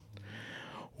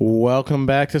Welcome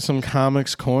back to some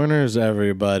Comics Corners,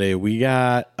 everybody. We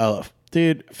got a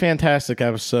fantastic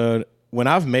episode. When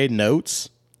I've made notes,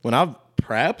 when I've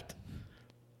prepped,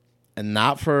 and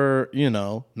not for,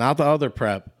 not the other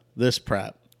prep, this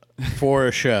prep for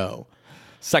a show.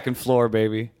 Second floor,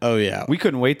 baby. Oh, yeah. We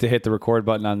couldn't wait to hit the record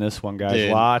button on this one, guys.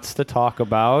 Dude. Lots to talk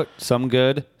about. Some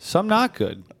good, some not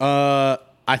good. I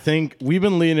think we've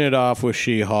been leading it off with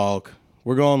She-Hulk.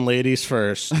 We're going ladies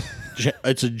first.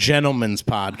 It's a gentleman's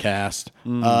podcast.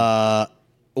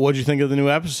 What'd you think of the new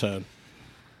episode?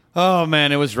 Oh,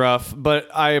 man, it was rough. But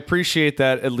I appreciate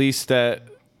that at least that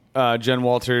Jen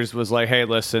Walters was like, hey,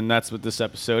 listen, that's what this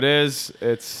episode is.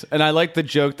 And I like the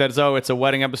joke that it's a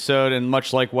wedding episode, and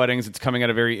much like weddings, it's coming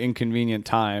at a very inconvenient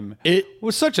time. It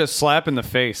was such a slap in the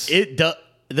face.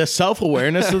 The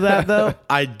self-awareness of that, though,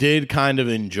 I did kind of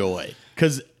enjoy.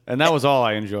 And that was all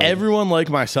I enjoyed. Everyone like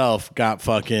myself got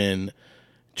fucking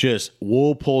just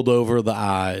wool pulled over the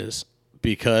eyes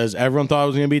because everyone thought it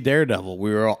was going to be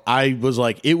Daredevil. I was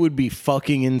like, it would be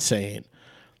fucking insane.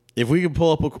 If we could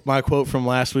pull up my quote from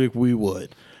last week, we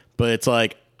would. But it's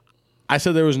like, I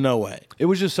said there was no way. It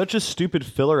was just such a stupid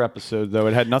filler episode, though.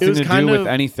 It had nothing to do with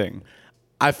anything.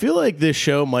 I feel like this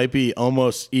show might be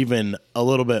almost even a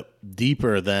little bit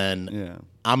deeper than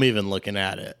I'm even looking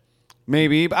at it.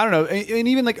 Maybe. I don't know. And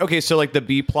even the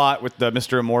B plot with the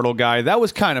Mr. Immortal guy, that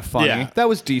was kind of funny. Yeah. That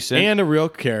was decent. And a real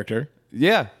character.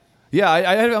 Yeah. Yeah.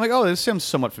 I'm like, oh, this seems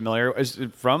somewhat familiar. Is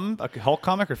it from a Hulk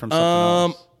comic or from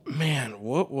something else? Man,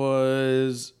 what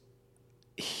was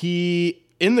he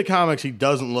in the comics? He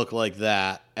doesn't look like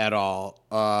that at all.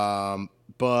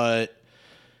 But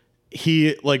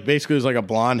he basically was like a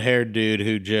blonde haired dude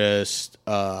who just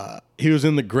he was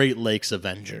in the Great Lakes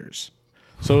Avengers.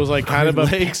 So it was like kind of a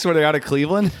Lakes where they're out of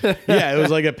Cleveland. Yeah, it was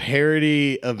like a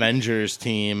parody Avengers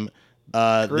team.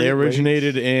 They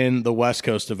originated in the West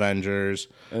Coast Avengers,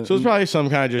 so it was probably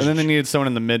some kind of just. And then they needed someone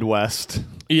in the Midwest.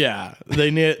 Yeah,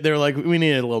 they're like, we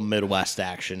needed a little Midwest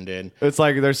action, dude. It's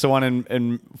like there's one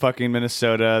in fucking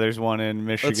Minnesota. There's one in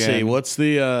Michigan. Let's see, what's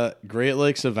the Great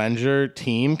Lakes Avenger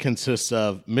team? Consists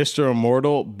of Mr.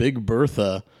 Immortal, Big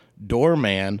Bertha,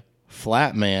 Doorman,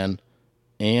 Flatman,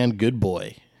 and Good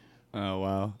Boy. Oh,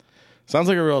 wow. Sounds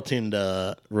like a real team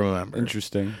to remember.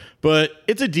 Interesting. But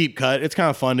it's a deep cut. It's kind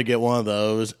of fun to get one of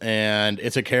those. And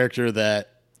it's a character that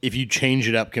if you change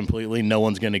it up completely, no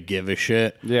one's going to give a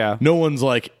shit. Yeah. No one's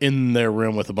like in their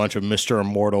room with a bunch of Mr.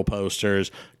 Immortal posters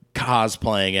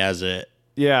cosplaying as it.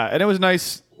 Yeah. And it was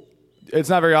nice. It's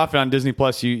not very often on Disney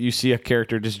Plus you see a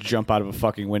character just jump out of a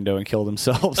fucking window and kill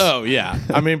themselves. Oh, yeah.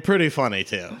 I mean, pretty funny,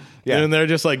 too. Yeah. And they're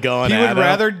just like going He at would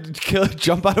rather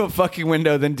jump out of a fucking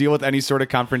window than deal with any sort of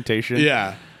confrontation.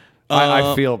 Yeah.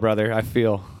 I feel, brother. I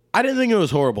feel. I didn't think it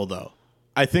was horrible, though.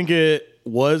 I think it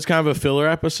was kind of a filler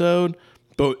episode,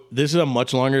 but this is a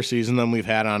much longer season than we've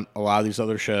had on a lot of these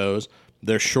other shows.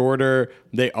 They're shorter.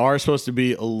 They are supposed to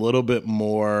be a little bit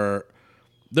more...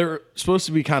 They're supposed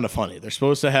to be kind of funny. They're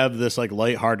supposed to have this like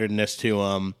lightheartedness to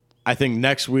them. I think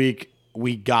next week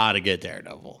we gotta get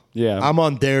Daredevil. Yeah, I'm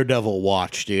on Daredevil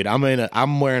watch, dude. I'm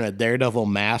wearing a Daredevil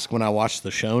mask when I watch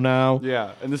the show now.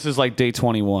 Yeah, and this is like day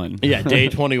 21. Yeah, day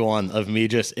 21 of me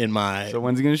just in my. So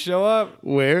when's he gonna show up?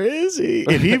 Where is he?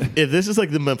 If this is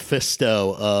like the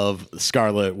Mephisto of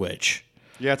Scarlet Witch,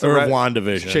 yeah, it's or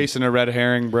WandaVision, chasing a red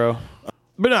herring, bro.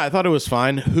 But no, I thought it was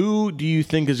fine. Who do you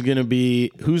think is going to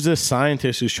be... Who's this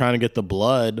scientist who's trying to get the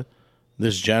blood?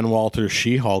 This Jen Walters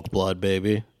She-Hulk blood,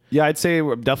 baby. Yeah, I'd say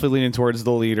we're definitely leaning towards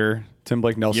the leader, Tim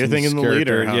Blake Nelson. You're thinking the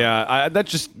leader, huh? Yeah, that's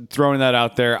just throwing that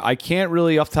out there. I can't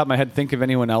really, off the top of my head, think of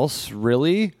anyone else,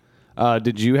 really.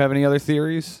 Did you have any other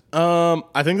theories?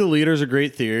 I think the leader's a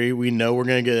great theory. We know we're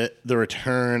going to get the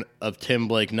return of Tim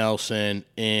Blake Nelson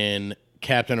in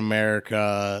Captain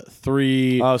America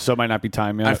 3. Oh, so it might not be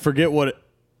time yet. I forget what...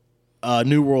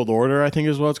 New World Order, I think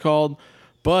is what it's called.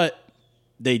 But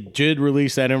they did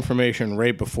release that information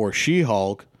right before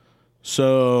She-Hulk,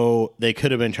 so they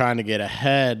could have been trying to get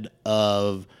ahead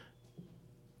of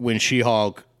when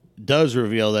She-Hulk does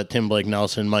reveal that Tim Blake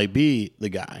Nelson might be the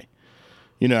guy.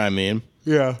 You know what I mean?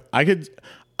 Yeah. I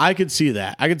could see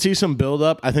that. I could see some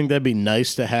build-up. I think that'd be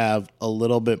nice to have a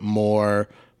little bit more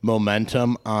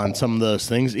momentum on some of those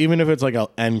things, even if it's like an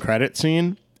end credit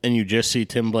scene. And you just see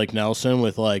Tim Blake Nelson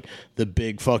with like the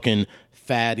big fucking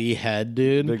fatty head,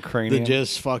 dude. Big cranium. The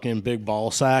just fucking big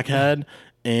ball sack head.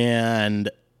 And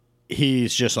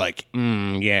he's just like,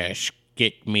 yes,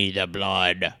 get me the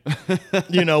blood.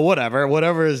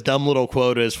 Whatever his dumb little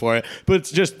quote is for it. But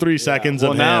it's just 3 seconds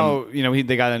of him. Well, now,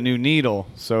 they got a new needle,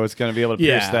 so it's going to be able to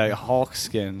pierce that Hulk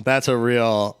skin. That's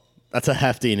a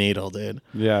hefty needle, dude.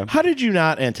 Yeah. How did you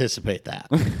not anticipate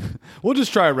that? We'll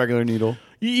just try a regular needle.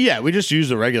 Yeah, we just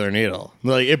used a regular needle.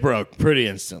 Like, it broke pretty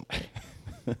instantly.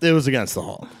 It was against the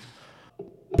Hulk.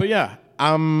 But yeah,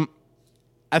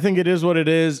 I think it is what it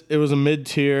is. It was a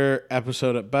mid-tier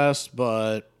episode at best,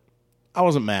 but I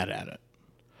wasn't mad at it.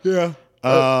 Yeah.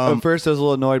 At first, I was a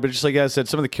little annoyed, but just like I said,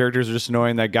 some of the characters are just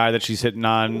annoying. That guy that she's hitting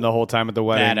on the whole time at the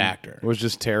wedding. Bad actor. Was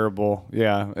just terrible.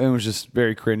 Yeah, it was just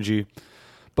very cringy.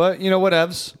 But,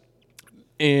 whatevs.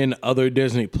 In other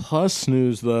Disney Plus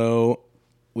news, though,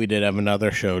 we did have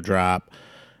another show drop.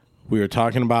 We were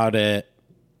talking about it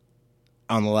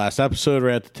on the last episode. We're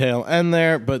at the tail end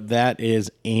there, but that is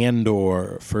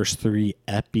Andor. First 3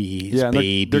 epis, Yeah,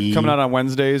 baby. they're coming out on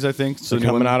Wednesdays, I think. So They're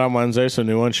coming out on Wednesday, so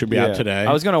new one should be out today.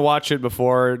 I was going to watch it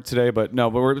before today, but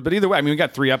no. But either way, I mean, we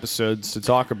got 3 episodes to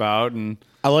talk about. And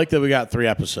I like that we got 3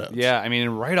 episodes. yeah, I mean,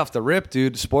 right off the rip,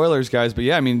 dude. Spoilers, guys. But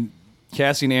yeah, I mean,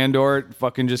 Cassian Andor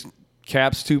fucking just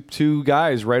caps two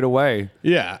guys right away.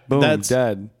 Yeah. Boom,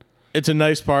 dead. It's a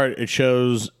nice part. It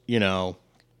shows,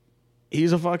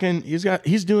 he's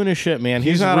doing his shit, man.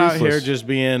 He's not out ruthless. here just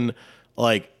being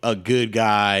like a good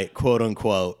guy, quote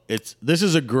unquote. This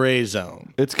is a gray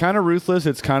zone. It's kind of ruthless.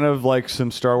 It's kind of like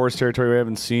some Star Wars territory we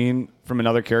haven't seen from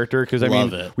another character. Because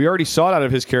Love it. we already saw it out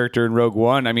of his character in Rogue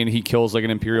One. I mean, he kills like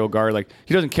an Imperial guard. Like,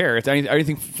 he doesn't care. It's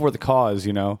anything for the cause.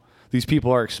 These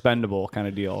people are expendable, kind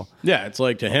of deal. Yeah, it's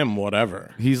like to him,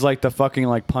 whatever. He's like the fucking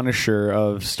like Punisher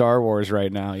of Star Wars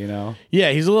right now.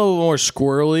 Yeah, he's a little more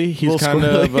squirrely. He's kind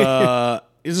of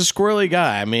he's a squirrely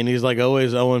guy. I mean, he's like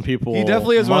always owing people. He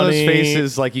definitely has money. one of those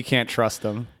faces like you can't trust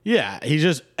him. Yeah, he's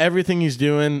just everything he's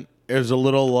doing. There's a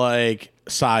little like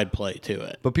side play to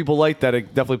it. But people like that.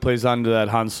 It definitely plays onto that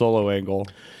Han Solo angle.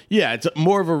 Yeah, it's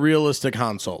more of a realistic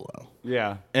Han Solo.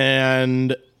 Yeah.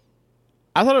 And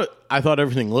I thought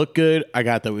everything looked good. I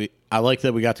like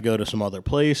that we got to go to some other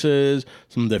places,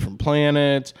 some different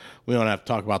planets. We don't have to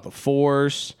talk about the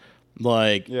Force.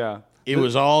 Like, Yeah. it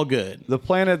was all good. The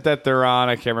planet that they're on,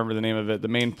 I can't remember the name of it. The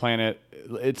main planet,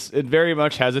 it very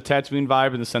much has a Tatooine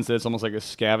vibe in the sense that it's almost like a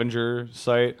scavenger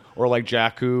site, or like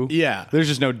Jakku. Yeah. There's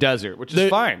just no desert, which is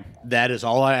fine. That is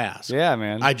all I ask. Yeah,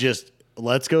 man.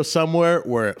 Let's go somewhere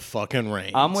where it fucking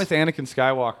rains. I'm with Anakin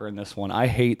Skywalker in this one. I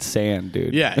hate sand,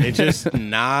 dude. Yeah, it's just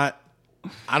not.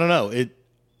 I don't know.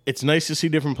 It's nice to see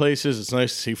different places. It's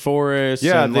nice to see forests.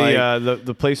 Yeah, and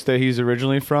the place that he's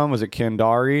originally from was at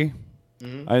Kandari.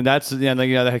 And that's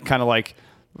that kind of like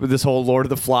this whole Lord of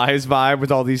the Flies vibe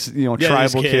with all these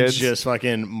tribal these kids just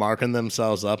fucking marking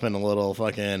themselves up in a little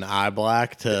fucking eye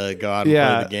black to go out and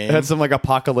play the game. It had some like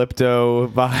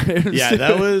apocalypto vibes. Yeah,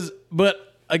 that was. But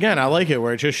again, I like it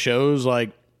where it just shows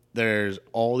like there's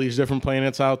all these different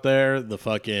planets out there. The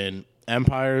fucking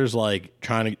Empire's like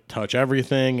trying to touch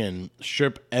everything and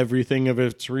strip everything of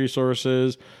its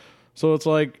resources. So it's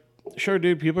like, sure,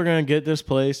 dude, people are going to get this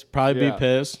place, probably be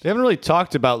pissed. They haven't really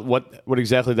talked about what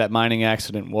exactly that mining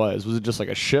accident was. Was it just like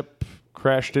a ship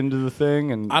crashed into the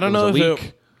thing and I don't there know was a if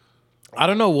leak? I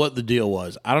don't know what the deal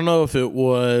was. I don't know if it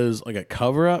was like a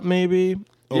cover up, maybe.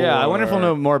 Yeah, I wonder if we'll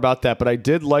know more about that. But I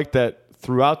did like that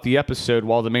throughout the episode,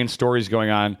 while the main story is going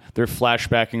on, they're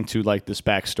flashbacking to like this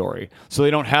backstory. So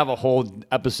they don't have a whole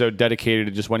episode dedicated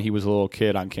to just when he was a little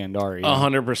kid on Kandari.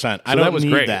 100%. I don't that was need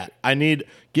great. that.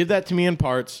 Give that to me in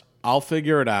parts. I'll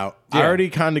figure it out. Yeah. I already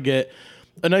kind of get.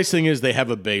 A nice thing is they have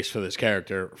a base for this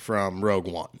character from Rogue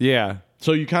One. Yeah.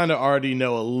 So you kind of already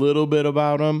know a little bit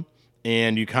about him,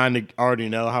 and you kind of already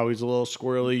know how he's a little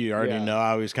squirrely. You already know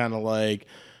how he's kind of like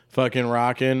fucking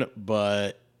rocking,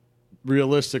 but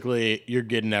realistically, you're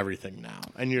getting everything now.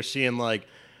 And you're seeing like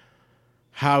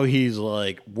how he's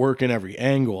like working every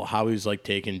angle, how he's like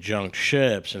taking junk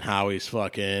ships, and how he's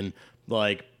fucking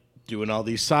like doing all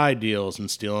these side deals and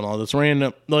stealing all this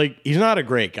random. Like, he's not a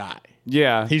great guy.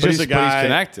 Yeah. He's just a guy. But he's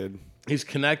connected. He's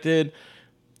connected,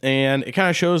 and it kind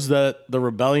of shows that the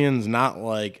rebellion's not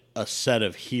like a set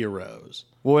of heroes.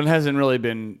 Well, it hasn't really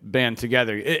been band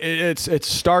together. It's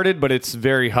started, but it's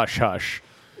very hush hush.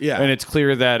 Yeah, and it's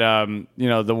clear that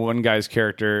the one guy's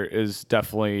character is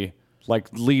definitely like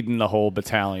leading the whole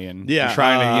battalion. Yeah, and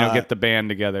trying to get the band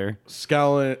together.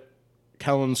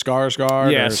 Kellen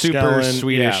Skarsgård. Yeah, or super Skellen,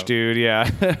 Swedish dude. Yeah.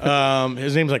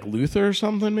 His name's like Luther or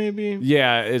something, maybe.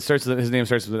 Yeah, his name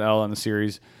starts with an L on the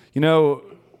series.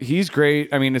 He's great.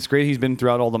 I mean, it's great. He's been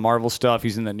throughout all the Marvel stuff.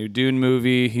 He's in that new Dune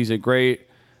movie. He's a great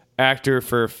actor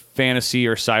for fantasy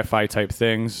or sci-fi type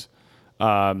things.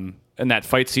 And that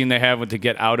fight scene they have to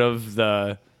get out of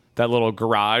that little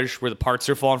garage where the parts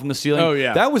are falling from the ceiling. Oh,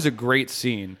 yeah. That was a great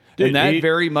scene. Dude, and that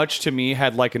very much to me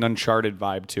had like an Uncharted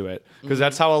vibe to it. Because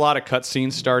that's how a lot of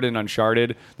cutscenes start in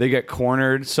Uncharted. They get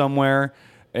cornered somewhere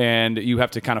and you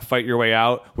have to kind of fight your way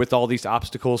out with all these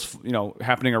obstacles,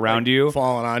 happening around you.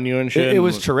 Falling on you and shit. It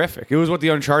was terrific. It was what the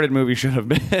Uncharted movie should have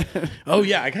been. Oh,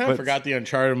 yeah. I kind of forgot the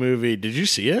Uncharted movie. Did you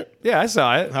see it? Yeah, I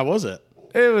saw it. How was it?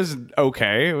 It was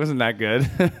okay. It wasn't that good.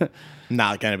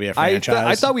 Not going to be a franchise.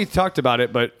 I thought we talked about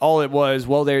it, but all it was,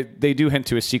 they do hint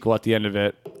to a sequel at the end of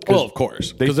it. Well, of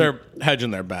course, because they're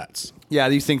hedging their bets. Yeah,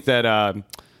 you think that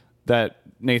that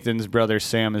Nathan's brother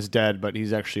Sam is dead, but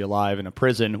he's actually alive in a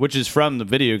prison, which is from the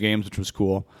video games, which was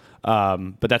cool.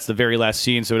 But that's the very last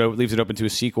scene, so it leaves it open to a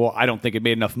sequel. I don't think it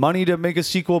made enough money to make a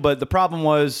sequel, but the problem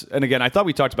was, and again, I thought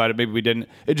we talked about it, maybe we didn't.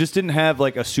 It just didn't have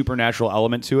like a supernatural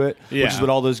element to it, which is what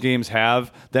all those games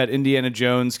have. That Indiana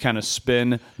Jones kind of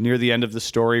spin near the end of the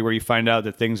story where you find out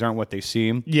that things aren't what they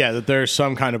seem. Yeah, that there's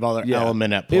some kind of other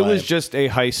element at play. It was just a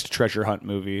heist treasure hunt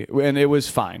movie, and it was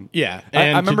fine. Yeah.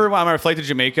 I remember on our flight to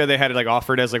Jamaica, they had it like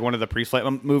offered as like one of the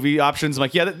pre-flight movie options. I'm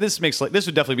like, yeah, this would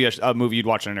definitely be a movie you'd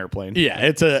watch on an airplane. Yeah,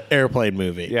 it's an airplane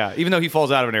movie. Yeah, even though he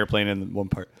falls out of an airplane in one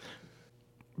part.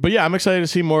 But yeah, I'm excited to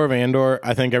see more of Andor.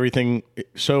 I think everything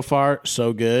so far,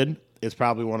 so good. It's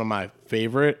probably one of my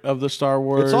favorite of the Star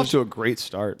Wars. It's off to a great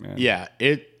start, man. Yeah,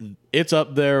 it's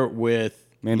up there with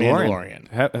Mandalorian.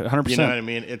 100%. You know what I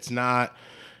mean? It's not...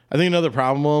 I think another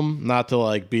problem, not to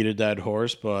like beat a dead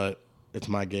horse, but it's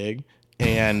my gig.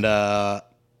 And I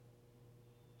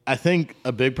think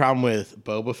a big problem with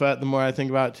Boba Fett, the more I think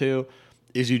about it too,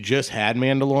 is you just had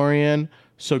Mandalorian.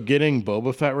 So getting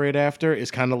Boba Fett right after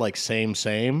is kind of like same.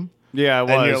 Yeah, it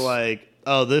was. And you're like,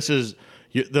 oh, this is...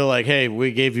 They're like, hey,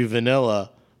 we gave you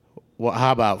vanilla. Well,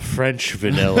 how about French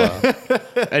vanilla?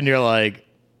 And you're like,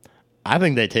 I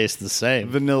think they taste the same.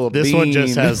 Vanilla This bean. one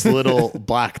just has little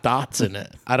black dots in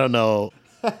it. I don't know.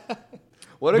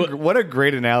 What a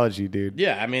great analogy, dude.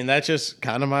 Yeah, I mean, that's just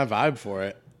kind of my vibe for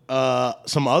it.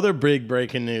 Some other big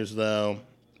breaking news, though.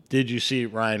 Did you see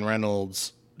Ryan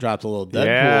Reynolds dropped a little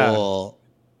Deadpool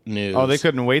news? Oh, they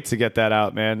couldn't wait to get that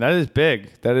out, man. That is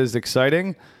big. That is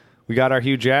exciting. We got our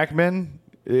Hugh Jackman.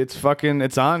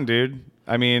 It's on, dude.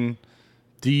 I mean,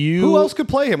 who else could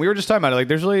play him? We were just talking about it. Like,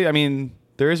 there's really, I mean,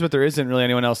 there is, but there isn't really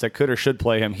anyone else that could or should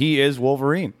play him. He is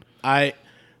Wolverine.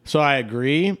 So I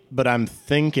agree, but I'm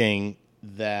thinking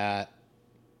that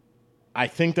I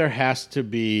think there has to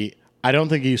be. I don't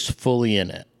think he's fully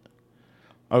in it.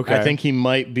 Okay. I think he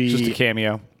might be just a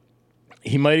cameo.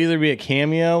 He might either be a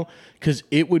cameo, because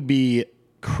it would be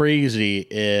crazy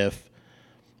if,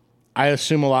 I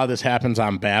assume a lot of this happens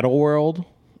on Battle World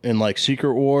in like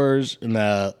Secret Wars, and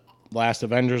the last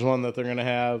Avengers one that they're going to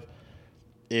have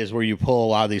is where you pull a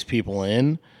lot of these people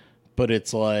in. But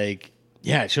it's like,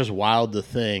 yeah, it's just wild to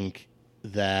think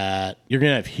that you're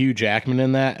going to have Hugh Jackman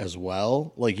in that as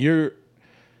well. Like,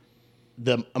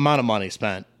 the amount of money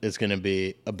spent is going to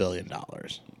be $1 billion.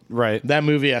 Right. That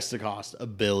movie has to cost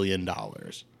 $1 billion.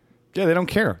 Yeah, they don't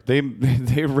care. They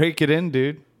rake it in,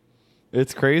 dude.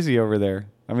 It's crazy over there.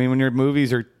 I mean, when your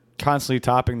movies are constantly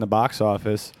topping the box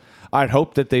office, I'd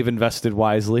hope that they've invested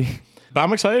wisely. But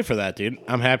I'm excited for that, dude.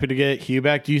 I'm happy to get Hugh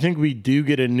back. Do you think we do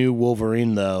get a new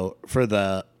Wolverine, though, for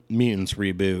the Mutants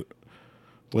reboot?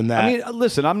 I mean,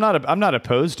 listen, I'm not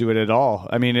opposed to it at all.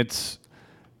 I mean, it's.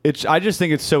 I just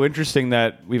think it's so interesting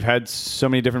that we've had so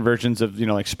many different versions of,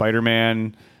 like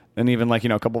Spider-Man, and even like,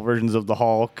 a couple versions of the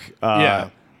Hulk. Yeah.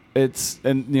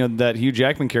 That Hugh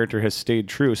Jackman character has stayed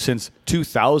true since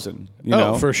 2000. You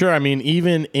know, for sure. I mean,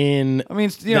 even in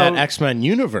that X-Men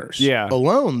universe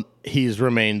alone, he's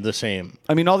remained the same.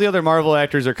 I mean, all the other Marvel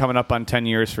actors are coming up on 10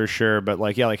 years for sure, but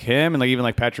like him, and like even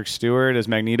like Patrick Stewart as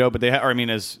Magneto, but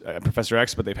as Professor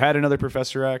X, but they've had another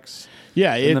Professor X.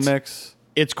 Yeah, in the mix.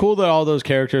 It's cool that all those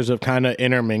characters have kind of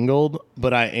intermingled,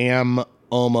 but I am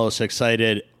almost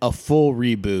excited. A full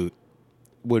reboot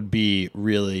would be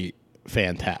really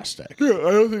fantastic. Yeah,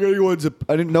 I don't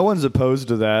think no one's opposed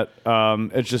to that.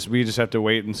 It's just we just have to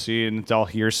wait and see, and it's all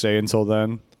hearsay until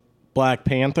then. Black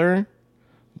Panther.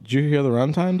 Did you hear the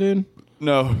runtime, dude?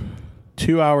 No.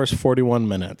 2 hours 41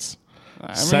 minutes.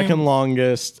 Second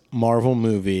longest Marvel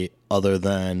movie other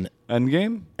than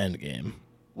Endgame.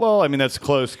 Well, I mean that's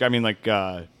close. I mean, like,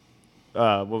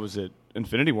 what was it?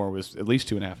 Infinity War was at least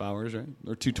 2.5 hours, right?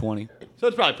 Or 2:20. So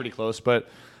it's probably pretty close, but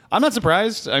I'm not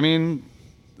surprised. I mean,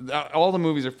 all the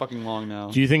movies are fucking long now.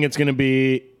 Do you think it's going to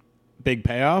be big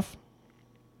payoff?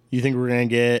 You think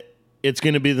it's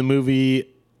going to be the movie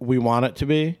we want it to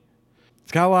be?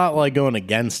 It's got a lot like going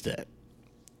against it.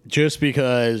 Just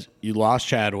because you lost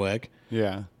Chadwick.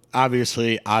 Yeah.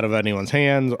 Obviously, out of anyone's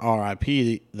hands,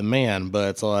 R.I.P. the man, but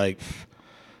it's like,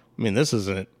 I mean, this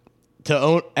isn't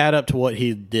to add up to what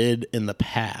he did in the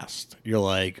past. You're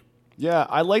like, Yeah,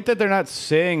 I like that they're not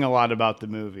saying a lot about the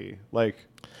movie. Like,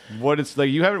 what it's like.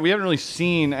 We haven't really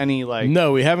seen any like.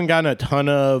 No, we haven't gotten a ton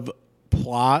of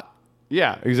plot.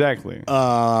 Yeah, exactly.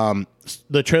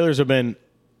 The trailers have been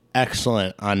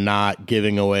excellent on not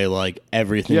giving away like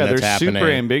everything yeah, that's they're happening.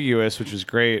 super ambiguous, which is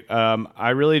great. I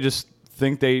really just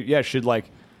think they should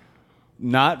like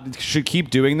should keep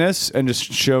doing this and just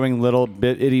showing little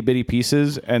itty bitty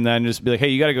pieces, and then just be like, hey,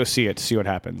 you got to go see it to see what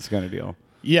happens, kind of deal.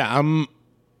 Yeah,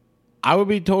 I would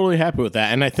be totally happy with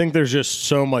that. And I think there's just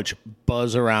so much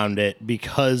buzz around it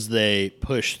because they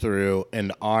push through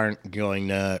and aren't going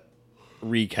to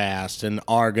recast and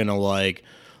are going to like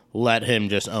let him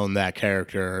just own that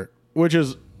character, which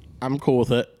is, I'm cool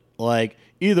with it. Like,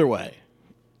 either way,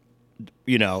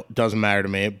 doesn't matter to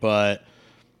me, but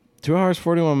 2 hours,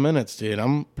 41 minutes, dude.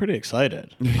 I'm pretty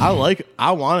excited.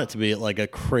 I want it to be like a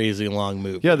crazy long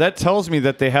movie. Yeah, that tells me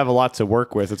that they have a lot to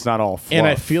work with. It's not all fluff. And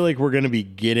I feel like we're going to be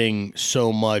getting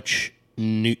so much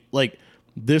new, like,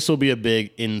 this will be a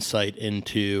big insight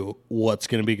into what's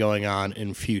going to be going on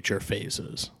in future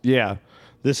phases. Yeah.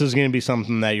 This is going to be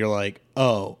something that you're like,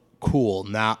 oh, cool.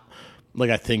 Now,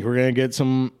 like, I think we're going to get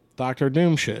some Doctor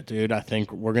Doom shit, dude. I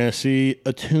think we're going to see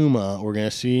Atuma. We're going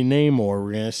to see Namor.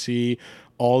 We're going to see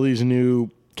all these new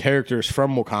characters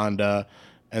from Wakanda.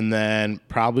 And then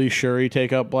probably Shuri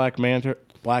take up Black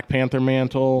Panther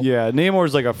mantle. Yeah,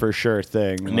 Namor's like a for sure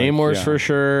thing. Namor's for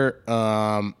sure.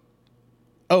 We're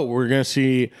going to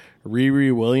see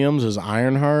Riri Williams as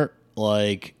Ironheart.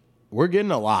 Like, we're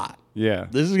getting a lot. Yeah.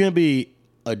 This is going to be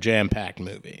a jam-packed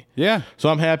movie. Yeah. So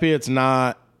I'm happy it's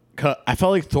not cut. I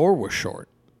felt like Thor was short.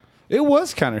 It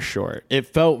was kind of short. It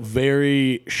felt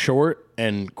very short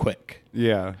and quick.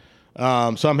 Yeah.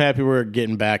 So I'm happy we're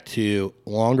getting back to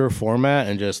longer format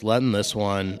and just letting this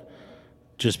one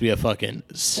just be a fucking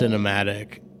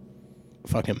cinematic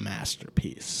fucking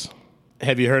masterpiece.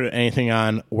 Have you heard anything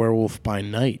on Werewolf by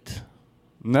Night?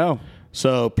 No.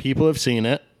 So people have seen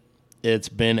it. It's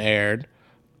been aired.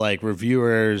 Like,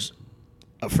 reviewers,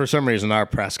 for some reason, our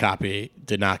press copy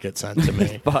did not get sent to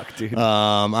me. Fuck, dude.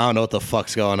 I don't know what the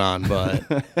fuck's going on,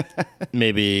 but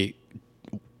maybe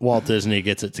Walt Disney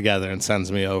gets it together and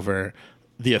sends me over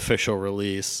the official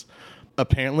release.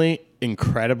 Apparently,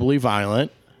 incredibly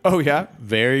violent. Oh, yeah?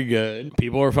 Very good.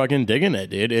 People are fucking digging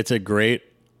it, dude. It's a great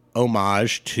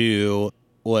homage to,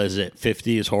 what is it,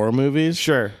 50s horror movies?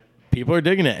 Sure. People are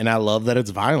digging it, and I love that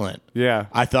it's violent. Yeah.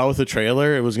 I thought with the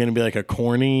trailer it was going to be like a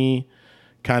corny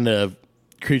kind of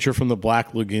Creature from the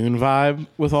Black Lagoon vibe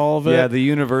with all of it. Yeah, the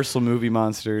Universal movie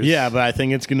monsters. Yeah, but I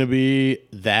think it's going to be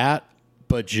that,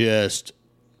 but just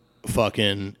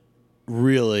fucking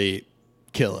really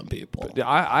killing people.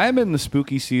 I am in the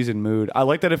spooky season mood. I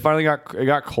like that it finally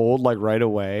got cold like right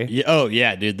away. Yeah, oh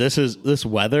yeah, dude. This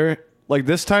weather. Like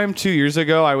this time 2 years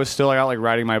ago, I was still out like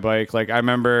riding my bike. Like I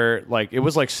remember, like it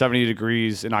was like 70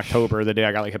 degrees in October the day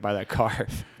I got like hit by that car.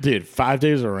 Dude, 5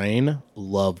 days of rain.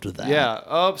 Loved that. Yeah.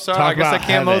 Oh, sorry. Talk I guess I about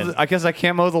can't heaven. mow. I guess I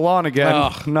can't mow the lawn again.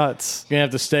 Ugh. Nuts. Gonna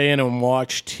have to stay in and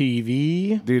watch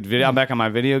TV. Dude, I'm back on my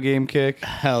video game kick.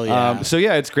 Hell yeah. So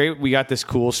yeah, it's great. We got this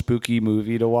cool spooky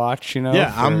movie to watch. You know.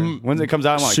 Yeah, when it comes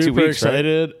out in like super 2 weeks. Right?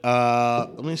 excited.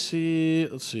 Let me see.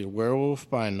 Let's see. Werewolf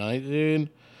by Night, dude.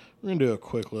 We're gonna do a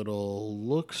quick little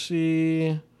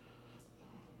look-see.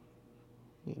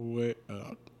 Wait,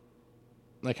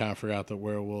 I kind of forgot that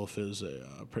werewolf is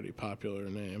a pretty popular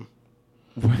name.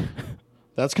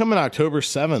 That's coming October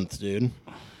 7th, dude.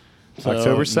 So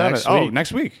October 7th.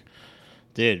 Next week.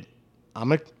 Dude,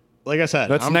 like I said,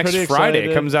 That's I'm next pretty Friday.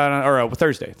 excited. It comes out on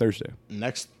Thursday.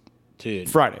 Next, dude.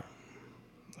 Friday.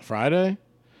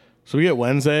 So we get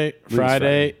Wednesday,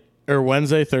 Friday, or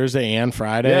Wednesday, Thursday, and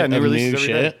Friday Yeah, new of releases new every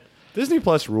shit. day. Disney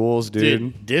Plus rules,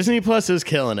 dude. Disney Plus is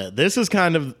killing it. This is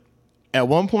kind of, at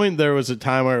one point there was a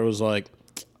time where it was like,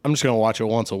 I'm just going to watch it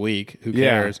once a week. Who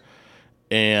cares?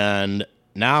 And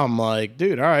now I'm like,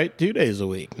 dude, all right, 2 days a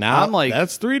week. Now I'm like,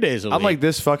 that's 3 days a week. I'm like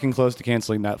this fucking close to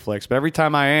canceling Netflix, but every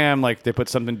time I am, like they put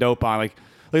something dope on, like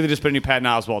they just put a new Patton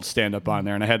Oswalt stand up on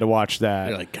there, and I had to watch that.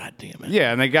 You're like, God damn it.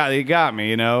 Yeah, and they got me,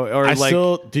 you know. Or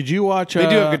did you watch? They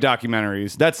do have good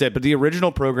documentaries. That's it. But the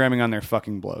original programming on there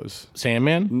fucking blows.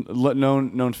 Sandman?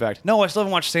 Known fact. No, I still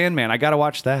haven't watched Sandman. I gotta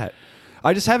watch that.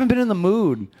 I just haven't been in the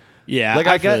mood. Yeah, like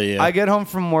I feel you. I get home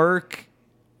from work,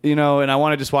 you know, and I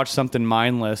want to just watch something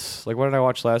mindless. Like what did I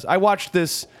watch last? I watched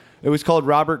this. It was called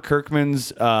Robert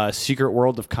Kirkman's Secret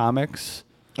World of Comics.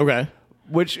 Okay.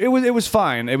 which it was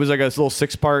fine. It was like a little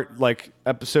 6-part like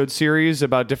episode series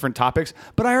about different topics.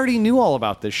 But I already knew all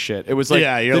about this shit. It was like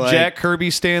the Jack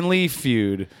Kirby Stan Lee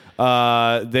feud.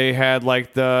 They had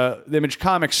like the Image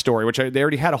Comics story, which they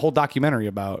already had a whole documentary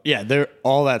about. Yeah,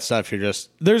 all that stuff.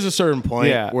 There's a certain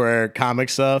point where comic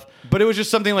stuff. But it was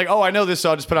just something like, oh, I know this, so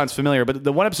I'll just put on. It's familiar. But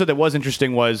the one episode that was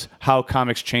interesting was how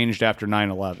comics changed after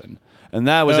 9/11. And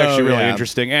that was actually really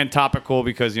interesting and topical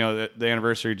because, the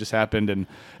anniversary just happened. And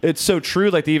it's so true.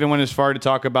 Like, they even went as far to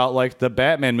talk about, like, the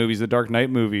Batman movies, the Dark Knight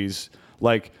movies.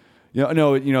 Like,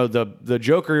 the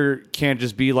Joker can't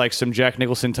just be, like, some Jack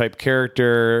Nicholson type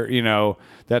character,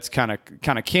 that's kind of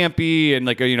campy. And,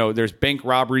 like, there's bank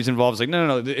robberies involved. It's like,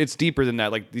 no, it's deeper than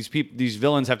that. Like, these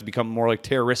villains have to become more, like,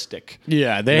 terroristic.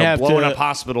 Yeah, they have blowing up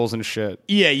hospitals and shit.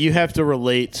 Yeah, you have to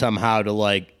relate somehow to,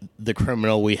 like, the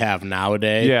criminal we have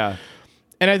nowadays. Yeah.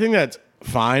 And I think that's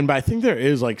fine, but I think there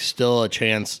is like still a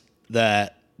chance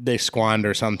that they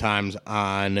squander sometimes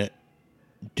on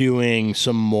doing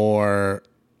some more,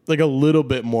 like a little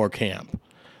bit more camp,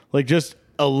 like just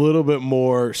a little bit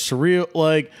more surreal.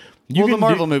 Like the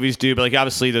Marvel movies do, but like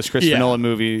obviously those Christopher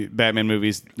Nolan Batman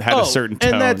movies had a certain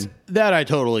tone. And that I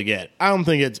totally get. I don't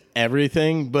think it's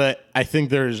everything, but I think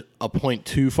there's a point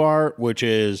too far, which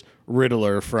is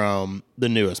Riddler from the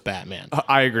newest Batman.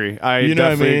 I agree. I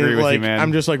definitely agree with like, you, man.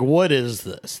 I'm just like, what is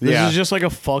this? This is just like a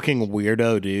fucking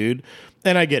weirdo dude.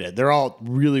 And I get it. They're all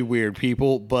really weird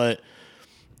people, but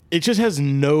it just has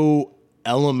no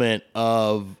element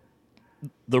of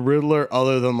the Riddler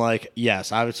other than like,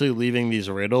 yes, obviously leaving these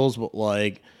riddles, but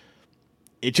like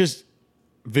it just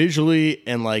visually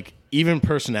and like even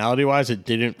personality wise, it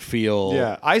didn't feel.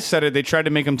 Yeah, I said it. They tried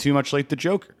to make him too much like the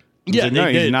Joker. Yeah, like, no,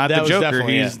 he's not the Joker.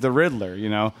 He's the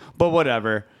Riddler, But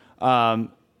whatever.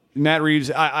 Matt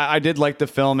Reeves, I did like the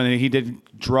film, and he did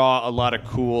draw a lot of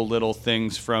cool little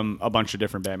things from a bunch of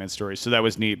different Batman stories, so that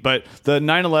was neat. But the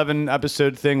 9/11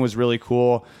 episode thing was really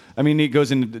cool. I mean, it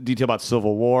goes into detail about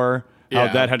Civil War, how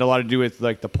that had a lot to do with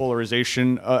like the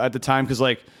polarization at the time, because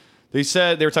like they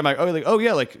were talking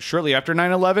about, like shortly after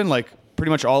 9/11, like pretty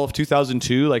much all of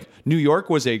 2002, like New York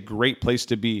was a great place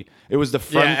to be. It was the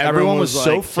front. Yeah, everyone was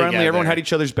so like, friendly. together. Everyone had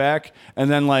each other's back. And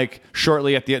then like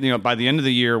shortly at the end, by the end of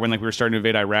the year when like we were starting to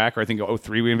invade Iraq, or I think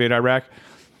 2003 we invaded Iraq,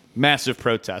 massive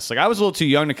protests. Like I was a little too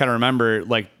young to kind of remember.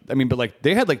 Like I mean, but like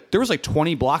they had like there was like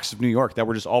 20 blocks of New York that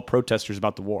were just all protesters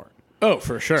about the war. Oh,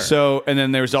 for sure. So, and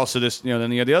then there was also this,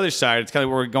 then you had the other side. It's kind of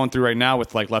what we're going through right now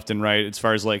with like left and right, as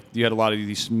far as like you had a lot of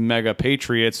these mega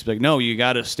patriots. Like, no, you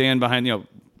got to stand behind,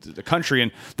 the country,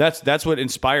 and that's what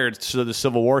inspired the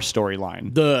Civil War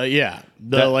storyline.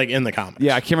 Like in the comics.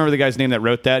 Yeah, I can't remember the guy's name that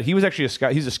wrote that. He was actually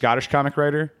he's a Scottish comic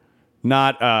writer,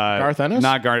 not Garth Ennis,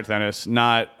 not Garth Ennis,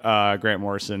 not Grant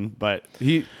Morrison, but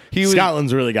he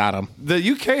Scotland's really got him. The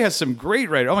UK has some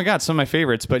great writers. Oh my god, some of my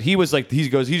favorites. But he was like, he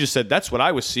just said that's what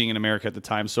I was seeing in America at the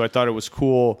time. So I thought it was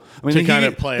cool. I mean, to kind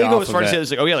of play off go as far of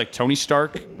as it. say, like Tony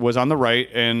Stark was on the right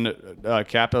and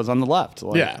Cap was on the left.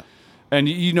 Like, yeah. And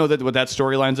you know that what that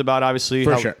storyline's about, obviously.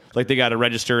 For sure. Like they got to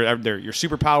register your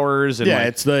superpowers. And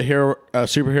it's the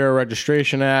Superhero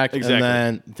Registration Act. Exactly. And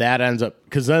then that ends up,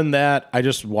 because then I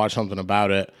just watched something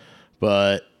about it,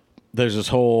 but there's this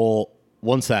whole,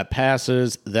 once that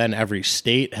passes, then every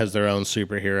state has their own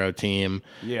superhero team.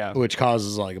 Yeah. Which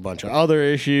causes like a bunch of other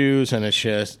issues. And it's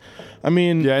just, I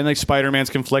mean. Yeah, and like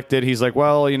Spider-Man's conflicted. He's like,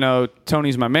 well,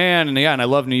 Tony's my man. And I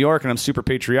love New York and I'm super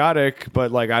patriotic.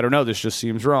 But like, I don't know, this just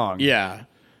seems wrong. Yeah.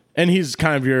 And he's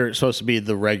kind of supposed to be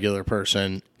the regular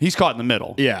person. He's caught in the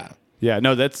middle. Yeah. Yeah,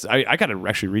 no, I got to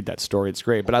actually read that story. It's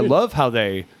great. But I love how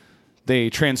they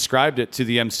transcribed it to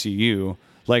the MCU.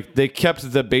 Like they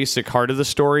kept the basic heart of the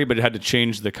story, but it had to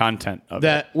change the content of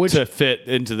it to fit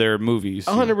into their movies.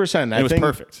 100%. It was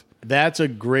perfect. That's a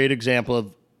great example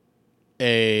of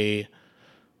a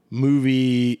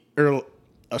movie or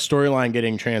a storyline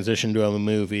getting transitioned to a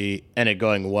movie and it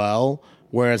going well.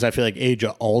 Whereas I feel like Age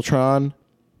of Ultron,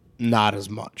 not as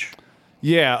much.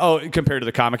 Yeah. Oh, compared to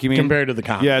the comic, you mean? Compared to the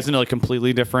comic. Yeah, isn't it like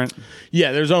completely different?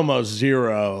 Yeah, there's almost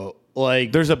zero.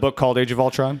 Like there's a book called Age of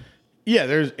Ultron. Yeah,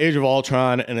 there's Age of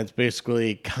Ultron, and it's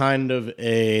basically kind of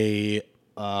a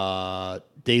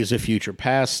Days of Future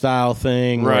Past style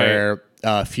thing, right.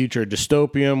 Where future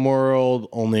dystopian world,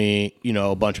 only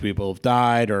a bunch of people have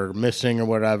died or missing or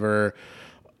whatever.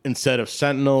 Instead of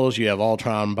Sentinels, you have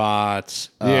Ultron bots.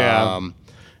 Yeah,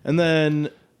 and then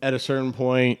at a certain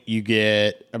point, you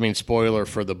get, spoiler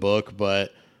for the book,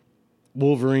 but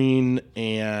Wolverine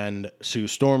and Sue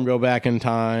Storm go back in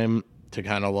time to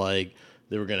kind of like.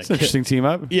 They were going to interesting team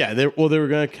up. Yeah, they were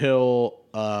going to kill.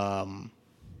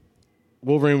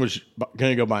 Wolverine was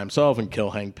going to go by himself and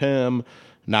kill Hank Pym,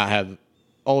 not have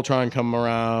Ultron come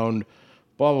around,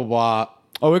 blah, blah, blah.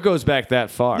 Oh, it goes back that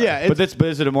far. Yeah, but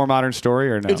is it a more modern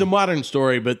story or no? It's a modern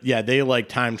story, but yeah, they like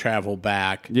time travel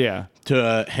back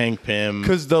to Hank Pym.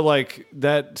 Because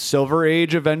that Silver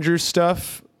Age Avengers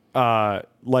stuff,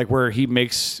 like where he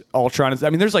makes Ultron.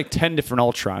 I mean, there's like 10 different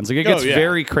Ultrons. Like it gets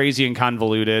very crazy and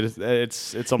convoluted.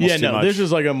 It's almost too much. This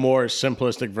is like a more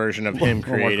simplistic version of him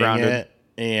creating it,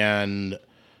 and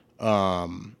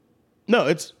no,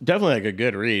 it's definitely like a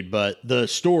good read. But the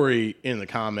story in the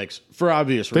comics, for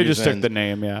obvious reasons, they just took the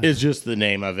name. Yeah, is just the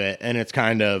name of it, and it's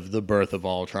kind of the birth of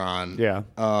Ultron. Yeah.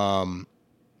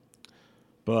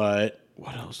 But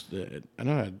what else did I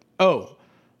know?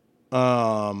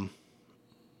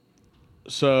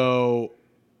 So,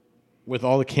 with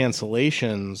all the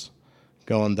cancellations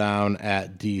going down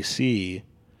at DC,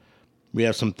 we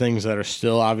have some things that are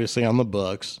still obviously on the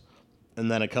books,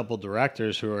 and then a couple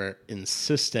directors who are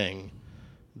insisting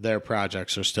their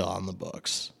projects are still on the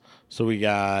books. So we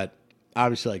got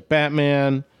obviously like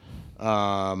Batman,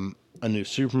 a new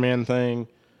Superman thing,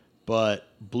 but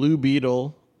Blue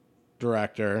Beetle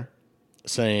director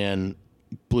saying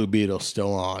Blue Beetle's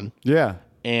still on. Yeah.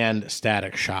 And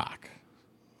Static Shock.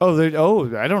 Dude,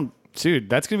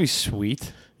 that's going to be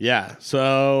sweet. Yeah.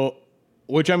 So,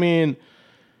 which I mean,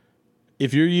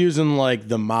 if you're using like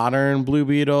the modern Blue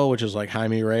Beetle, which is like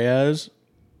Jaime Reyes,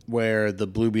 where the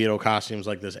Blue Beetle costume's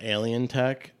like this alien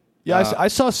tech. Yeah, I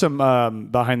saw some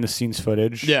behind the scenes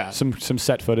footage. Yeah. Some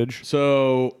set footage.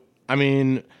 So, I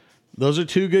mean, those are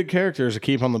two good characters to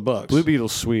keep on the books. Blue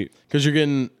Beetle's sweet. Because you're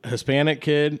getting Hispanic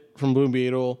kid from Blue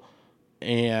Beetle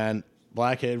and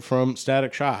Black kid from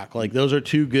Static Shock. Like, those are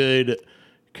two good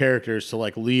characters to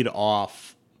like lead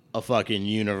off a fucking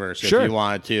universe if you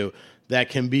wanted to. That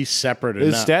can be separate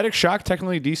enough. Is Static Shock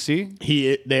technically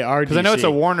DC? They are DC. Because I know it's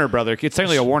a Warner Brother. It's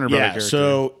technically a Warner Brother character.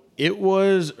 So it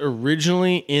was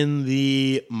originally in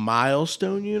the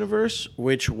Milestone universe,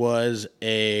 which was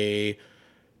a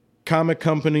comic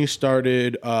company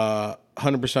started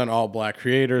 100% all black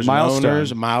creators and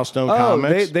owners. Milestone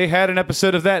Comics. They had an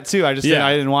episode of that too. I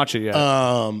didn't watch it yet.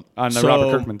 On the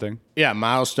Robert Kirkman thing. Yeah,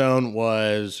 Milestone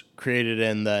was created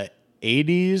in the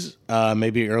 80s,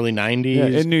 maybe early 90s. Yeah,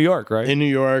 in New York, right? In New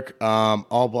York,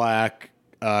 all black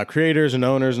creators and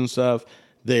owners and stuff.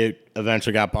 They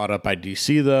eventually got bought up by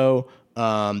DC, though.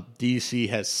 DC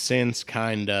has since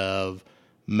kind of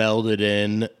melded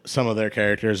in some of their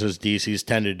characters as DCs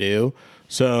tend to do.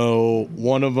 So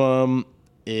one of them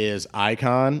is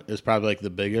Icon, is probably like the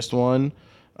biggest one.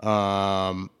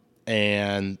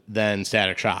 And then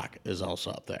Static Shock is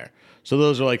also up there. So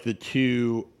those are like the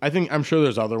two. I'm sure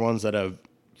there's other ones that have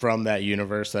from that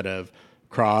universe that have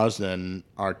crossed and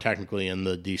are technically in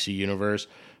the DC universe.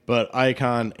 But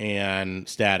Icon and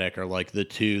Static are like the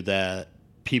two that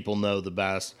people know the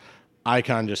best.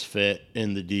 Icon just fit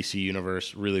in the DC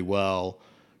universe really well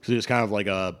because he was kind of like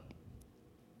I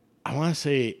want to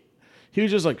say, he was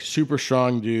just like super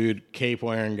strong dude, cape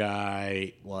wearing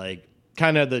guy, like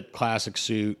kind of the classic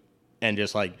suit and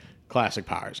just like classic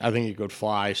powers. I think he could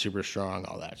fly, super strong,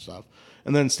 all that stuff.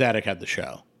 And then Static had the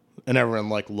show. And everyone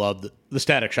like loved the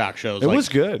Static Shock shows. It was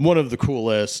good. One of the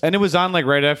coolest. And it was on like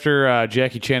right after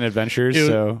Jackie Chan Adventures.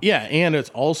 Yeah, and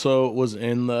it also was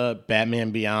in the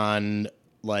Batman Beyond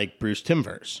like Bruce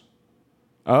Timmverse.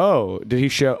 Oh, did he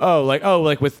show?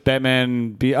 Like with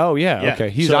Batman. Yeah. Okay.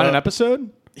 He's on an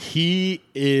episode. He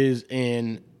is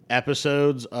in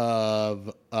episodes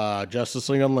of Justice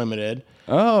League Unlimited.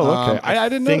 Oh, okay. I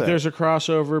didn't know that. I think there's a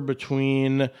crossover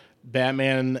between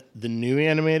Batman, the new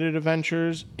animated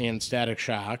adventures, and Static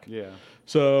Shock. Yeah.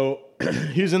 So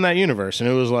he's in that universe, and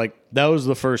it was like that was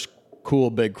the first cool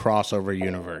big crossover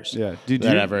universe. Yeah.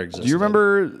 that ever existed. Do you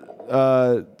remember?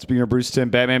 Speaking of Bruce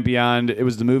Timm, Batman Beyond. It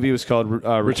was the movie. It was called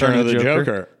Return of the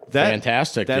Joker.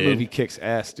 Fantastic. That dude. movie kicks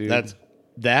ass, dude. That's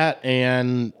that,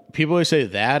 and people always say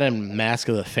that and Mask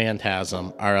of the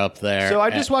Phantasm are up there. So I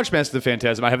just watched Mask of the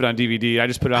Phantasm. I have it on DVD. I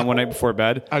just put it on one night before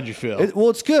bed. How'd you feel?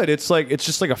 It's good. It's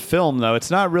just like a film though.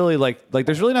 It's not really like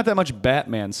there's really not that much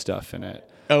Batman stuff in it.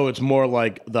 Oh, it's more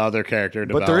like the other character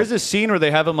developed. But there is a scene where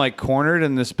they have him like cornered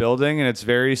in this building, and it's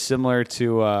very similar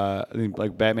to I think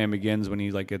like Batman Begins when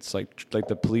he like it's like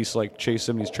the police like chase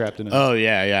him and he's trapped in it. Oh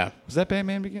yeah. Was that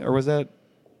Batman Begins or was that?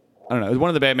 I don't know. It was one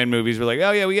of the Batman movies where like,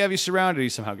 oh yeah, we have you surrounded. He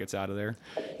somehow gets out of there.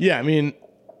 Yeah, I mean,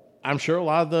 I'm sure a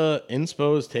lot of the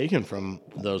inspo is taken from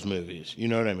those movies. You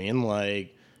know what I mean?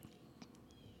 Like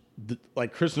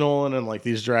Chris Nolan and like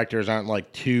these directors aren't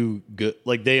like too good.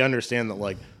 Like they understand that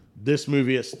like this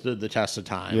movie has stood the test of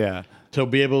time. Yeah. To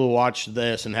be able to watch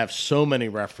this and have so many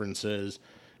references,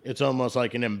 it's almost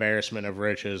like an embarrassment of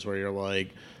riches where you're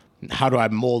like, how do I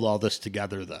mold all this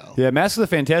together though? Yeah, Mask of the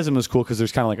Phantasm was cool because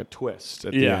there's kind of like a twist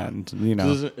at the end. You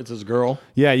know, It's his girl.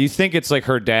 yeah, you think it's like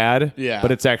her dad, Yeah.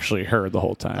 but it's actually her the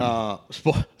whole time.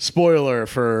 Spoiler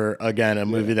for again a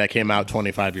movie that came out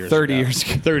 25 years 30 ago. years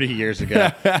ago. 30 years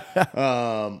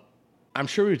ago. I'm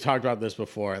sure we've talked about this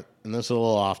before, and this is a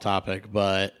little off topic,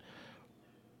 but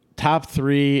top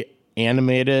 3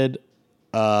 animated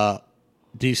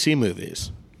DC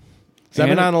movies. So I've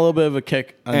been on a little bit of a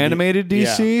kick on Animated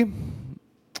DC. Yeah.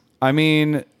 I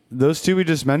mean, those two we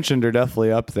just mentioned are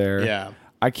definitely up there. Yeah.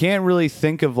 I can't really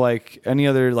think of like any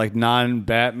other like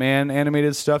non-Batman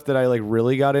animated stuff that I like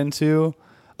really got into.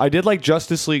 I did like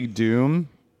Justice League Doom.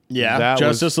 Yeah,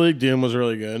 Justice League Doom was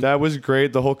really good. That was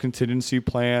great. The whole contingency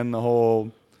plan, the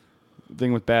whole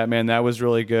thing with Batman, that was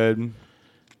really good. I'm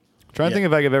trying to think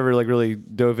if I've ever like really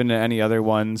dove into any other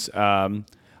ones. I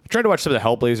tried to watch some of the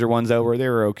Hellblazer ones that they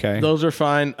were okay. Those are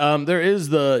fine. There is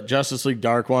the Justice League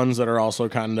Dark ones that are also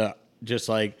kind of just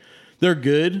like they're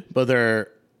good, but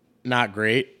they're not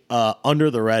great. Under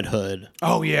the Red Hood.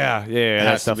 Oh yeah, Has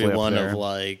that's to be definitely one up there. of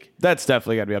like That's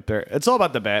definitely got to be up there. It's all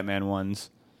about the Batman ones.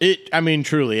 I mean,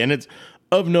 truly, and it's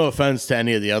of no offense to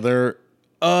any of the other.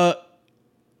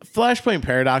 Flashpoint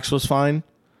Paradox was fine.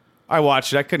 I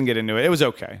watched it. I couldn't get into it. It was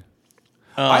okay.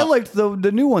 I liked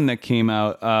the new one that came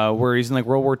out where he's in like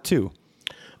World War II.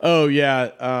 Oh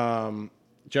yeah,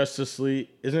 Justice League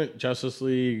isn't it Justice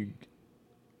League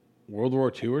World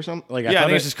War II or something? Like I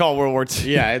think it's just called World War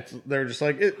II. Yeah, they're just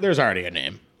like there's already a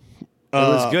name. It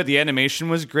was good. The animation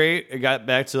was great. It got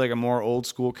back to like a more old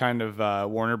school kind of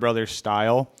Warner Brothers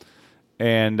style,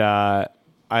 and I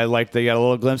liked they got a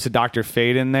little glimpse of Dr.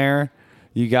 Fate in there.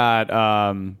 You got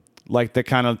like the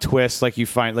kind of twist, like you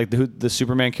find like the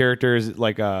Superman character is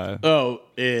like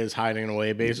is hiding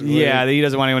away basically. yeah, he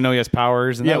doesn't want anyone to know he has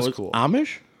powers, and that was cool.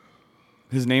 Amish?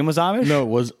 His name was Amish. No,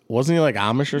 wasn't he like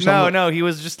Amish or something? No, he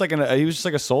was just like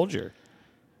a soldier.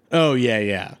 Oh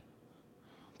yeah.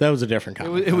 That was a different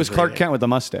comic. It was Clark Kent with a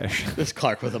mustache. This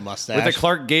Clark with a mustache. With a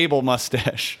Clark Gable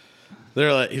mustache.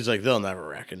 He's like, they'll never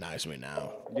recognize me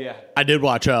now. Yeah. I did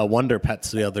watch Wonder Pets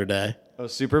the other day. Oh,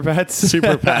 Super Pets?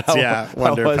 Super Pets, yeah. How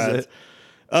Wonder was Pets. it?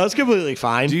 It's completely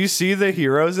fine. Do you see the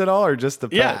heroes at all or just the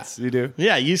pets? Yeah. You do?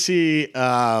 Yeah, you see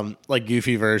like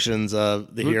goofy versions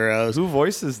of the heroes. Who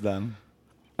voices them?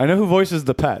 I know who voices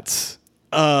the pets.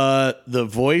 The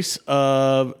voice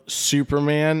of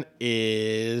Superman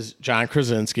is John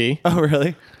Krasinski. Oh,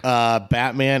 really?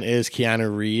 Batman is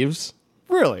Keanu Reeves.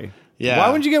 Really? Yeah. Why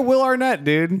wouldn't you get Will Arnett,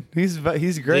 dude? He's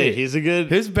great. Dude, he's a good.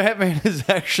 His Batman is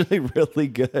actually really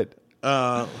good.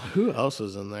 Who else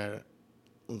is in there?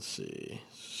 Let's see.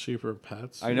 Super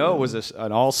Pets. I know it was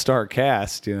an all-star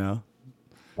cast, you know.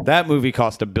 That movie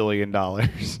cost $1 billion.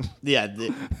 Yeah,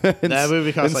 that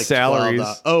movie cost in like salaries.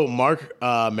 $12. Mark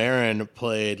Maron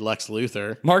played Lex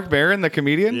Luthor. Mark Maron, the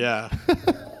comedian? Yeah,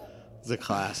 it's a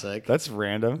classic. That's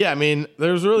random. Yeah, I mean,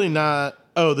 there's really not.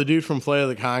 Oh, the dude from Flight of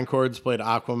the Conchords played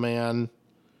Aquaman.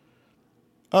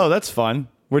 Oh, that's fun.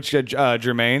 Which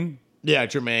Jermaine? Yeah,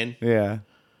 Jermaine. Yeah.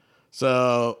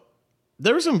 So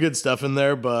there was some good stuff in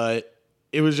there, but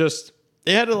it was just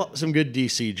it had some good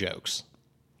DC jokes.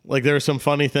 Like there were some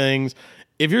funny things.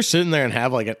 If you're sitting there and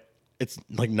have like it's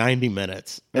like 90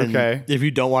 minutes. And okay. If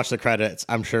you don't watch the credits,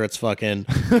 I'm sure it's fucking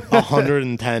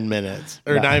 110 minutes.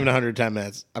 Or not even 110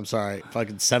 minutes. I'm sorry.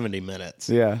 Fucking 70 minutes.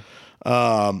 Yeah.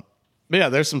 But yeah,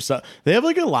 there's some stuff. They have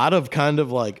like a lot of kind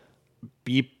of like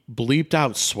bleeped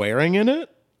out swearing in it.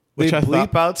 Which I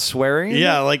bleep out swearing?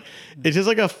 Yeah, like it's just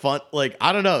like a fun, like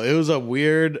I don't know. It was a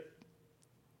weird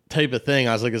type of thing.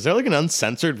 I was like, is there like an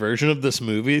uncensored version of this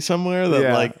movie somewhere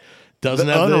that like doesn't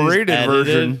have the unrated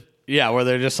version? Yeah, where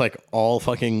they're just like all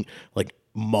fucking like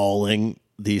mauling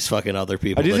these fucking other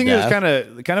people. I do think death.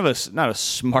 it was kind of a not a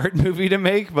smart movie to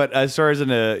make, but as far as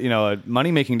a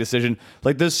money making decision,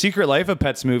 like those Secret Life of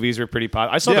Pets movies were pretty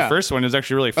popular. I saw the first one; it was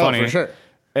actually really funny. Oh, for sure.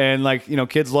 And like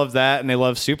kids love that, and they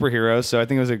love superheroes, so I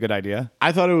think it was a good idea.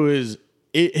 I thought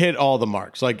it hit all the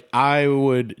marks. Like I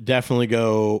would definitely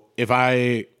go if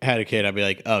I had a kid. I'd be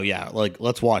like, oh yeah, like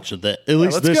let's watch that. At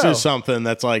least this is something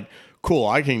that's like cool.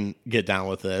 I can get down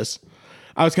with this.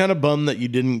 I was kind of bummed that you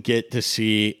didn't get to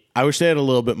see. I wish they had a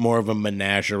little bit more of a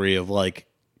menagerie of like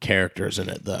characters in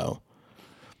it, though.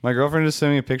 My girlfriend just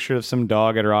sent me a picture of some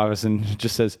dog at her office and it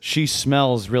just says she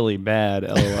smells really bad.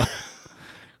 LOL.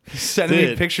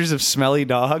 Sending me pictures of smelly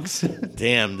dogs.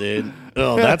 Damn, dude.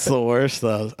 Oh, that's the worst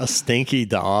though. A stinky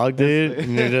dog, dude.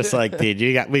 And you're just like, dude,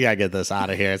 we gotta get this out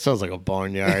of here. It smells like a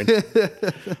barnyard.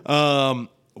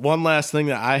 One last thing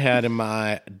that I had in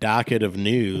my docket of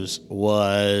news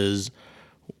was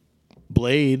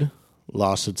Blade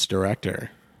lost its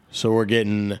director. So we're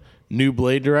getting new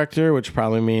Blade director, which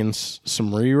probably means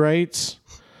some rewrites.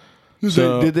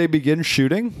 So Did they begin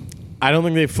shooting? I don't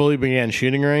think they fully began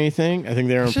shooting or anything. I think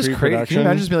they were in It's just crazy. pre-production. Can you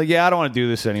imagine just be like, yeah, I don't want to do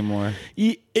this anymore.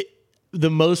 The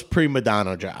most prima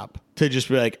donna job to just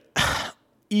be like,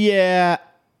 yeah,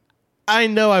 I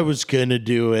know I was gonna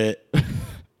do it,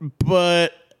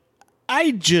 but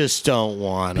I just don't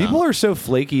want to. People are so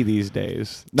flaky these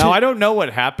days. Now, I don't know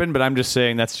what happened, but I'm just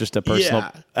saying that's just a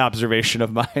personal observation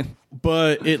of mine.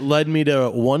 But it led me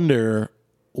to wonder,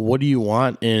 what do you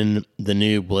want in the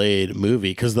new Blade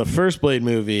movie? Because the first Blade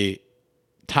movie,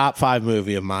 top 5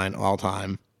 movie of mine all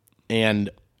time, and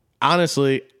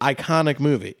honestly, iconic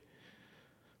movie.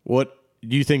 What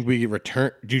do you think we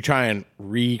return? Do you try and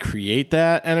recreate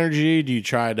that energy? Do you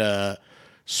try to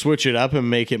switch it up and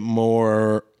make it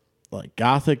more like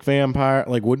gothic vampire?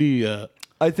 Like, what do you?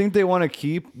 I think they want to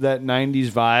keep that 90s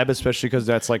vibe, especially because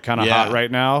that's like kind of hot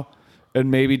right now. And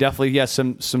maybe definitely,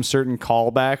 some certain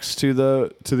callbacks to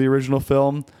the original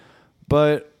film.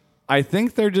 But I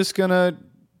think they're just going to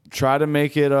try to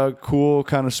make it a cool,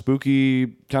 kind of spooky,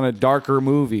 kind of darker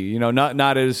movie. You know,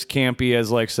 not as campy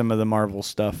as like some of the Marvel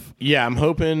stuff. Yeah, I'm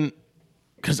hoping,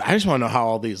 because I just want to know how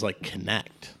all these like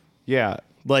connect. Yeah.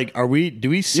 Like, do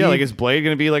we see? Yeah, like is Blade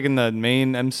going to be like in the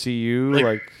main MCU?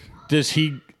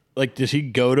 Like does he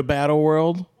go to Battle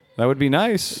World? That would be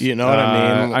nice. You know what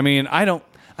I mean? I don't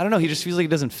know. He just seems like he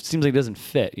doesn't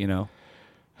fit, you know?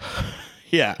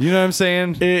 Yeah. You know what I'm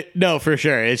saying? No, for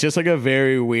sure. It's just like a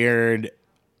very weird,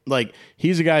 like,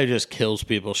 he's a guy who just kills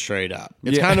people straight up.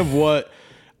 It's kind of what,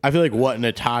 I feel like what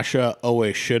Natasha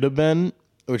always should have been,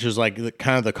 which is like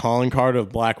kind of the calling card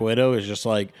of Black Widow, is just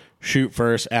like shoot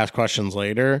first, ask questions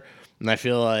later. And I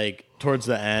feel like towards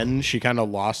the end, she kind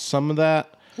of lost some of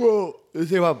that. Well, the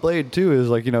thing about Blade, too, is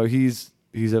like, you know, he's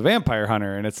a vampire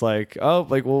hunter, and it's like, well,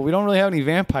 we don't really have any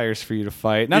vampires for you to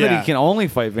fight. Not that he can only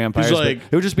fight vampires, like, but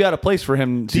it would just be out of place for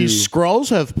him to... These Skrulls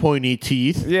have pointy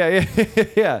teeth.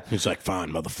 Yeah. He's like,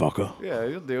 fine, motherfucker. Yeah,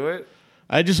 he'll do it.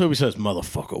 I just hope he says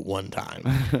motherfucker one time.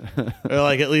 Or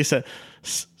like at least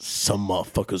some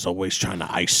motherfuckers always trying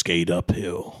to ice skate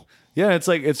uphill. Yeah, it's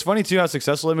like, it's funny too how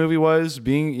successful that movie was,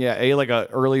 being A, like a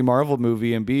early Marvel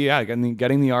movie, and B,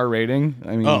 getting the R rating.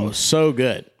 I mean, so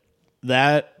good.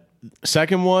 That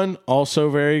second one also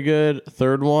very good.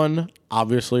 Third one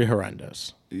obviously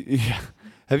horrendous. Yeah.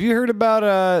 Have you heard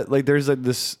about like there's like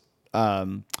this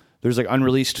there's like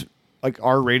unreleased like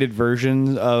R-rated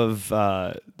version of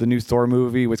the new Thor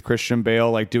movie with Christian Bale,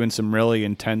 like doing some really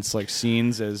intense like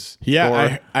scenes as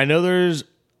Thor. I know there's.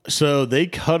 So they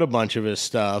cut a bunch of his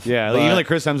stuff. Yeah, even like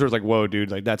Chris Hemsworth's like, whoa, dude,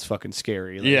 like that's fucking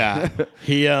scary. Like, yeah.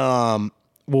 He well,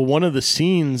 one of the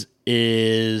scenes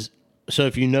is, so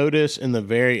if you notice in the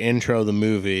very intro of the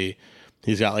movie,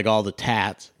 he's got like all the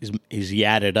tats. He's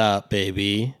yatted up,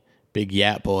 baby. Big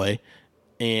yat boy.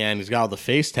 And he's got all the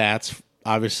face tats.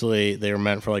 Obviously, they were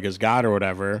meant for like his god or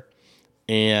whatever.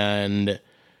 And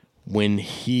when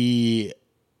he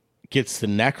gets the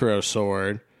Necro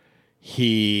sword,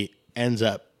 he ends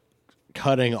up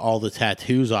cutting all the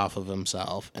tattoos off of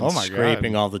himself and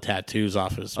scraping all the tattoos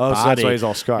off his body. So that's why he's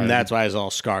all scarred. And that's why he's all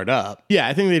scarred up. Yeah,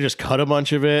 I think they just cut a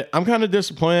bunch of it. I'm kind of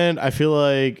disappointed. I feel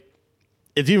like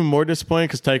it's even more disappointing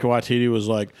because Taika Waititi was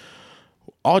like,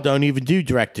 I don't even do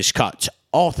director's cuts.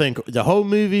 I'll think the whole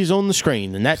movie's on the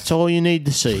screen and that's all you need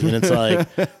to see. And it's like,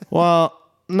 well,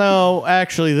 no,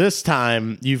 actually this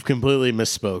time you've completely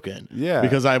misspoken. Yeah.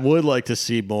 Because I would like to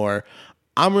see more.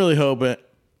 I'm really hoping,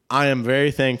 I am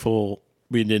very thankful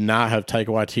we did not have Taika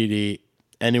Waititi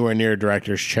anywhere near a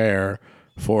director's chair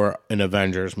for an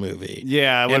Avengers movie.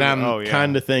 Yeah. And I'm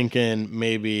kind of thinking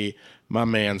maybe my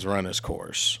man's run his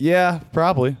course. Yeah,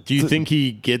 probably. Do you think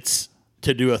he gets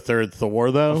to do a third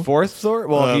Thor, though? A fourth Thor?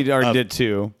 Well, he already did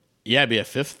 2. Yeah, it'd be a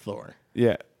 5th Thor.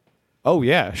 Yeah. Oh,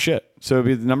 yeah, shit. So it'd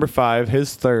be the number 5,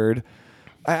 his third.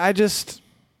 I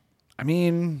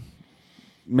mean,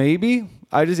 maybe.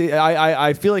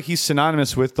 I feel like he's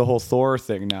synonymous with the whole Thor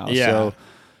thing now. Yeah. So,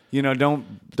 you know,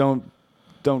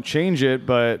 don't change it.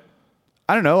 But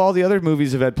I don't know. All the other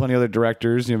movies have had plenty of other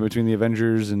directors. You know, between the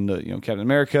Avengers and Captain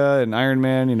America and Iron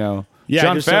Man. You know, yeah,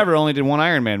 Jon Favreau only did one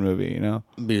Iron Man movie. You know,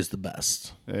 he's the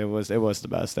best. It was the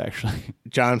best actually.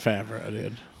 Jon Favreau,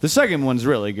 dude. The second one's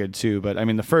really good too. But I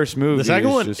mean, the first movie. The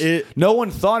second one, no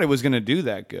one thought it was going to do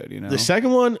that good. You know, the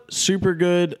second one super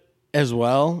good as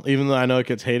well. Even though I know it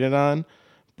gets hated on.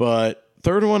 But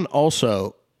third one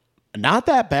also not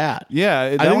that bad.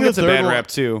 Yeah, that one gets a bad rap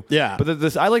too. Yeah.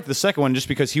 But I like the second one just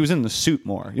because he was in the suit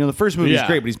more. You know, the first movie is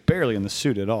great, but he's barely in the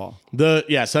suit at all.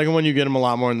 Second one you get him a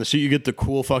lot more in the suit. You get the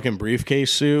cool fucking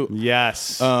briefcase suit.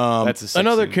 Yes. That's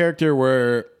another character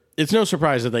where it's no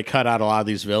surprise that they cut out a lot of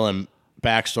these villain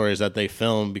backstories that they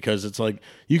film because it's like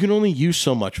you can only use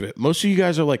so much of it. Most of you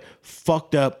guys are like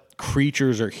fucked up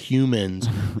creatures or humans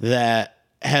that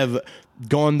have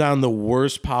gone down the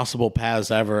worst possible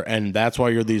paths ever, and that's why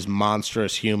you're these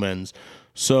monstrous humans.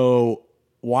 So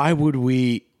why would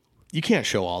we? You can't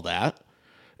show all that.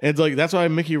 It's like that's why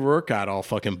Mickey Rourke got all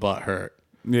fucking butthurt.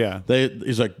 Yeah.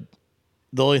 He's like,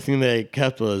 the only thing they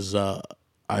kept was I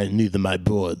need my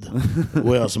blood.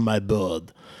 Where's my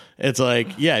blood? It's like,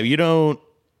 yeah,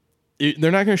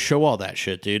 they're not going to show all that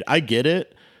shit, dude. I get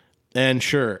it. And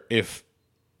sure, if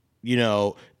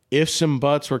some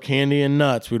butts were candy and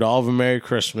nuts, we'd all have a Merry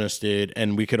Christmas, dude.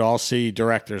 And we could all see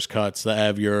director's cuts that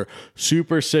have your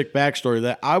super sick backstory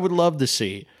that I would love to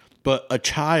see. But a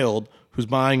child who's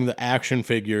buying the action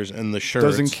figures and the shirts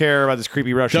Doesn't care about this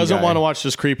creepy Russian guy. doesn't want to watch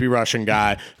this creepy Russian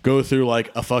guy go through like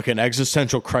a fucking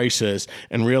existential crisis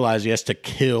and realize he has to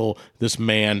kill this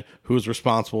man who is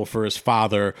responsible for his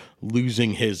father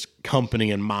losing his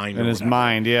company and mind. In his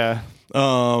mind, yeah.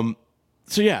 So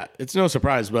yeah, it's no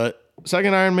surprise, but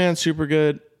second Iron Man, super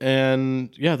good. And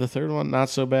yeah, the third one, not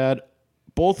so bad.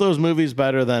 Both those movies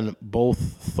better than both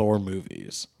Thor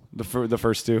movies. The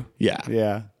first two? Yeah.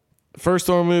 Yeah. First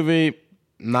Thor movie,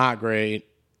 not great.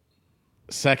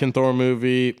 Second Thor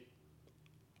movie,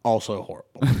 also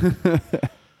horrible.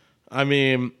 I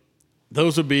mean,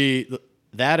 those would be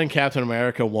that and Captain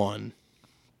America 1.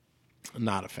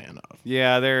 Not a fan of.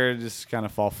 Yeah, they're just kind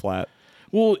of fall flat.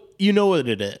 Well, you know what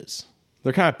it is.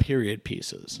 They're kind of period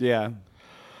pieces. Yeah. You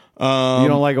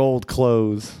don't like old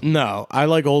clothes. No, I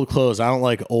like old clothes. I don't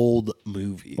like old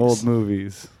movies. Old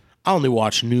movies. I only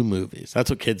watch new movies.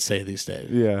 That's what kids say these days.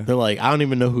 Yeah. They're like, I don't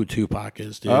even know who Tupac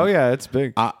is, dude. Oh, yeah, it's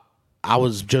big. I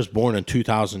was just born in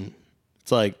 2000.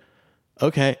 It's like,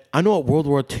 okay, I know what World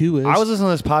War II is. I was listening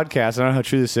to this podcast. I don't know how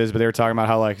true this is, but they were talking about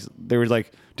how like they were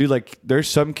like, dude, like there's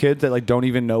some kids that like don't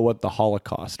even know what the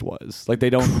Holocaust was. Like they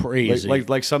don't Crazy.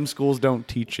 Like some schools don't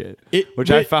teach it, which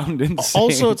but I found insane.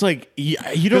 Also, it's like you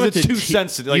don't have it's to too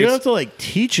sensitive. Like, you don't have to like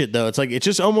teach it though. It's like it's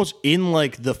just almost in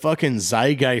like the fucking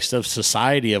zeitgeist of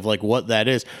society of like what that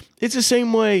is. It's the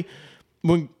same way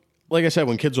when, like I said,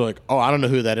 when kids are like, "Oh, I don't know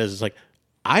who that is." It's like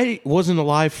I wasn't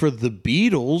alive for the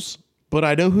Beatles, but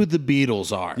I know who the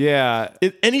Beatles are. Yeah.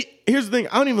 Here's the thing: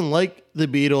 I don't even like the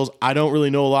Beatles. I don't really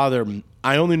know a lot of their.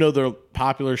 I only know their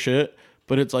popular shit,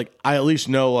 but it's like I at least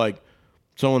know like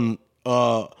someone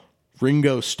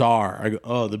Ringo Starr. I go,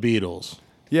 oh, the Beatles.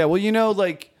 Yeah, well, you know,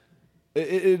 like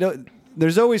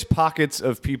there's always pockets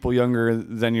of people younger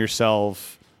than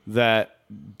yourself that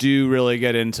do really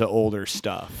get into older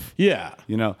stuff. Yeah,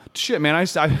 you know, shit, man.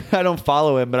 I don't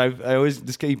follow him, but I always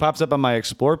this kid, he pops up on my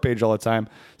Explore page all the time.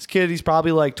 This kid, he's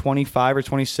probably like 25 or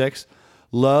 26,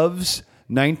 loves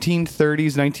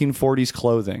 1930s, 1940s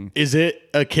clothing. Is it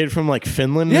a kid from like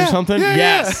Finland or something? Yeah,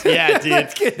 yes. Yeah,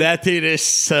 dude. That dude is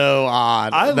so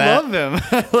odd. I love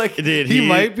him. Like, dude, he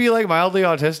might be like mildly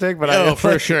autistic, but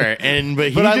for sure. But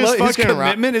he just his fucking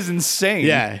commitment is insane.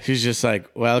 Yeah, he's just like,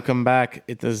 welcome back.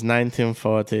 It is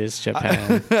 1940s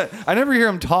Japan. I never hear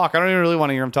him talk. I don't even really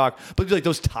want to hear him talk. But like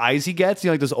those ties he gets,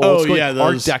 like those old school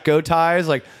Art Deco ties,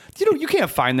 like. You can't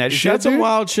find that shit. That's some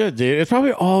wild shit, dude. It's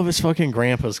probably all of his fucking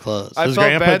grandpa's clothes. His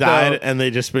grandpa died, and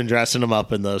they just been dressing him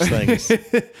up in those things.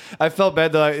 I felt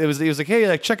bad though. He was like, hey,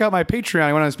 like check out my Patreon.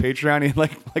 I went on his Patreon. He had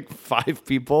like 5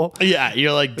 people. Yeah,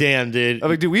 you're like, damn, dude. I'm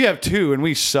like, dude, we have 2 and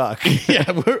we suck.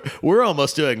 Yeah, we're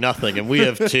almost doing nothing, and we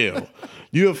have 2.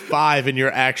 You have 5, and you're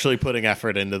actually putting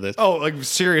effort into this. Oh, like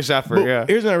serious effort. But yeah.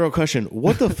 Here's my real question: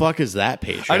 what the fuck is that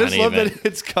Patreon? I just love that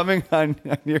it's coming on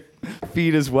your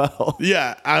feed as well.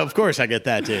 Yeah, of course I get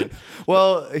that, dude.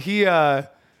 Well, he's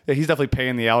definitely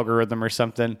paying the algorithm or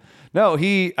something. No,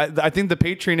 I think the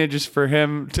patronage is for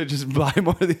him to just buy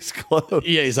more of these clothes.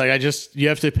 Yeah, he's like, you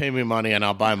have to pay me money, and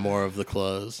I'll buy more of the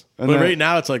clothes. And but right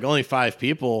now, it's like only 5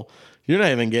 people. You're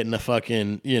not even getting a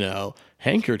fucking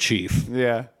handkerchief.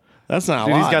 Yeah. That's not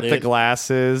a lot, he's got dude. the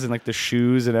glasses and like the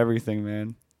shoes and everything,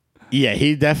 man. Yeah,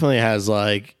 he definitely has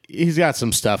he's got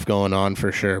some stuff going on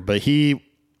for sure. But he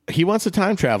wants to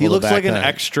time travel. He looks like an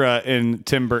extra in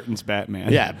Tim Burton's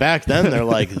Batman. Yeah, back then they're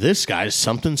like, this guy's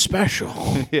something special.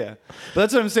 Yeah, but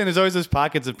that's what I'm saying. There's always those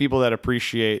pockets of people that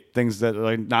appreciate things that are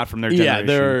like not from their generation. Yeah,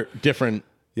 they're different.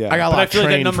 Yeah, I got a lot of feel like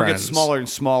that trained number friends. gets smaller and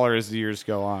smaller as the years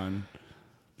go on.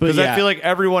 Because I feel like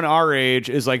everyone our age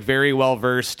is like very well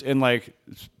versed in like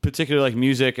particularly like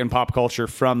music and pop culture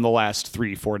from the last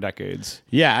 3-4 decades.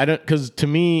 Yeah, I don't, because to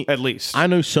me, at least, I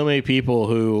know so many people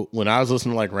who, when I was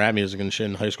listening to like rap music and shit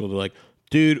in high school, they're like,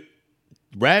 dude,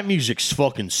 rap music's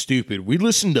fucking stupid. We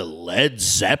listen to Led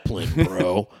Zeppelin,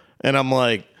 bro. And I'm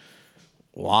like,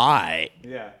 why?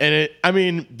 Yeah. And I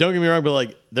mean, don't get me wrong, but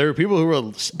like there are people who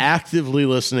are actively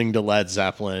listening to Led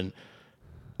Zeppelin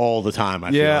all the time.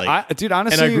 I feel like. Dude,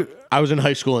 honestly, and I was in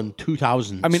high school in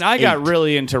 2000. I mean, I got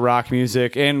really into rock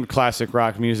music and classic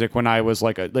rock music when I was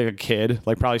like a kid,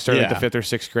 like probably started like the 5th or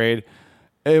 6th grade.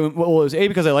 It was A,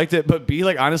 because I liked it, but B,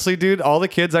 like honestly, dude, all the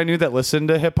kids I knew that listened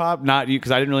to hip hop, not you,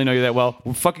 because I didn't really know you that well,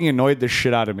 fucking annoyed the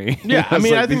shit out of me. Yeah, I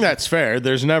mean, like, I think that's fair.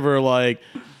 There's never like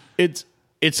it's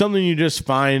something you just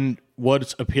find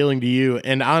what's appealing to you,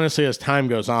 and honestly, as time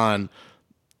goes on,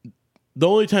 the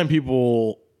only time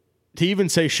people to even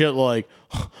say shit like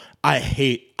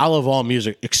I love all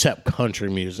music except country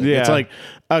music. Yeah. It's like,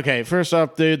 okay, first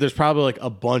off, dude, there's probably like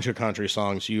a bunch of country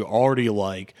songs you already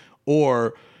like,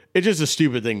 or it's just a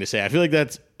stupid thing to say. I feel like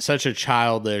that's such a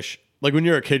childish, like when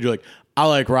you're a kid, you're like, I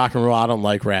like rock and roll, I don't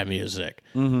like rap music.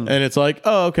 And it's like,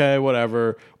 oh, okay,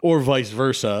 whatever. Or vice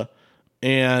versa.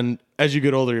 And as you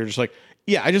get older, you're just like,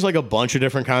 yeah, I just like a bunch of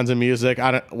different kinds of music.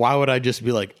 Why would I just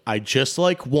be like, I just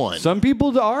like one? Some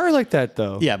people are like that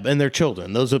though. Yeah, and they're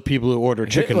children. Those are people who order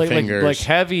chicken like, fingers. like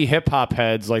heavy hip hop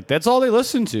heads. Like that's all they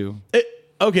listen to.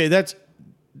 Okay,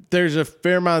 there's a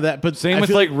fair amount of that, but Same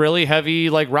with like really heavy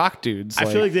like rock dudes. I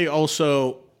feel like they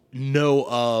also know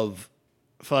of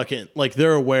fucking like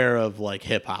they're aware of like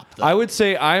hip hop. I would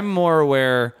say I'm more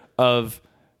aware of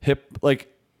like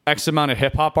X amount of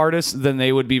hip hop artists than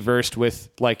they would be versed with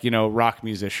like, you know, rock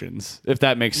musicians, if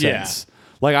that makes sense. Yeah.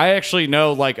 Like I actually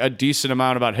know like a decent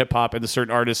amount about hip hop and the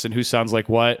certain artists and who sounds like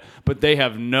what, but they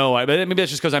have no idea. Maybe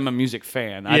that's just because I'm a music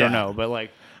fan. I don't know, but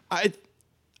like I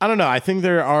don't know. I think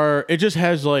it just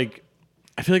has like,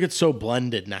 I feel like it's so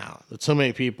blended now that so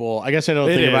many people, I guess I don't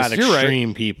think about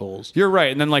extreme peoples. You're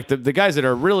right. And then like the guys that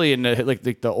are really into like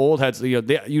the old heads, you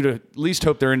know, you'd at least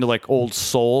hope they're into like old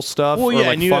soul stuff or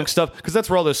like funk stuff, because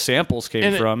that's where all those samples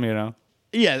came from, you know?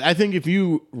 Yeah. I think if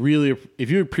you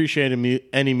appreciate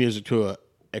any music to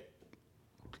a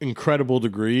incredible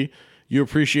degree, you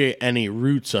appreciate any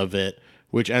roots of it,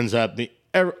 which ends up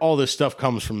all this stuff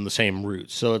comes from the same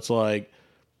roots. So it's like,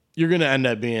 you're going to end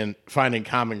up finding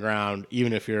common ground,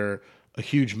 even if you're a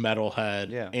huge metal head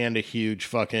and a huge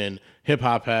fucking hip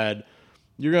hop head.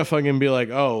 You're going to fucking be like,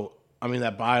 oh, I mean,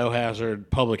 that Biohazard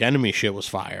Public Enemy shit was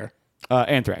fire.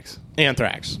 Anthrax.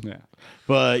 Yeah.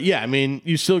 But yeah, I mean,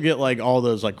 you still get like all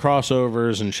those like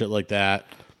crossovers and shit like that.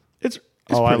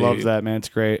 I love that, man. It's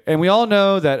great. And we all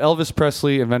know that Elvis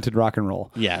Presley invented rock and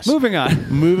roll. Yes. Moving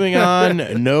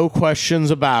on. No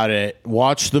questions about it.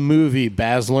 Watch the movie.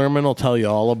 Baz Luhrmann will tell you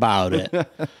all about it.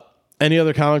 Any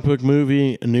other comic book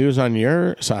movie news on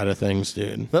your side of things,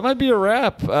 dude? That might be a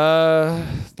wrap.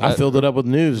 I filled it up with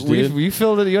news, dude. You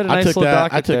filled it. You had a nice little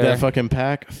docket. I took that fucking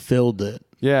pack, filled it.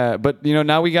 Yeah, but you know,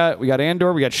 now we got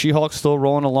Andor, we got She-Hulk still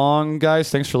rolling along, guys.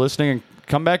 Thanks for listening, and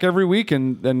come back every week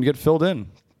and get filled in.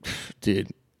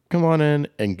 Dude, come on in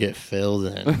and get filled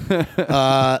in.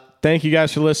 Thank you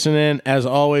guys for listening. As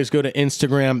always, go to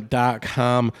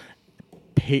Instagram.com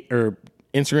or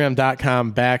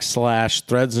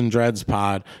Instagram.com/Threads and Dreads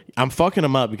pod. I'm fucking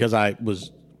them up because I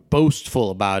was boastful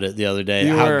about it the other day,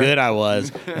 good I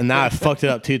was, and now I fucked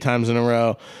it up 2 times in a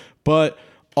row. But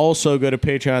also go to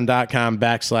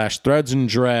Patreon.com/Threads and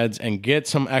Dreads and get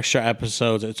some extra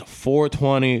episodes. It's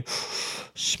 420.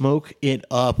 Smoke it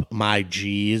up, my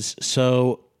G's.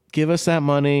 So give us that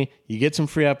money. You get some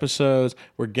free episodes.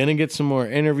 We're going to get some more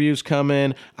interviews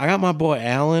coming. I got my boy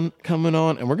Alan coming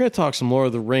on, and we're going to talk some Lord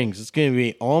of the Rings. It's going to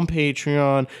be on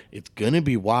Patreon. It's going to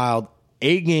be wild.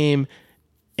 A game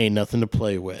ain't nothing to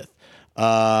play with.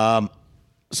 So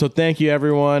thank you,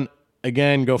 everyone.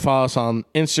 Again, go follow us on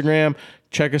Instagram.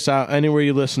 Check us out anywhere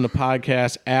you listen to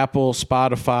podcasts, Apple,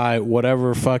 Spotify,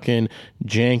 whatever fucking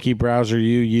janky browser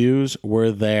you use,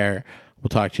 we're there. We'll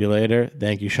talk to you later.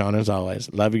 Thank you, Sean, as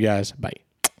always. Love you guys. Bye.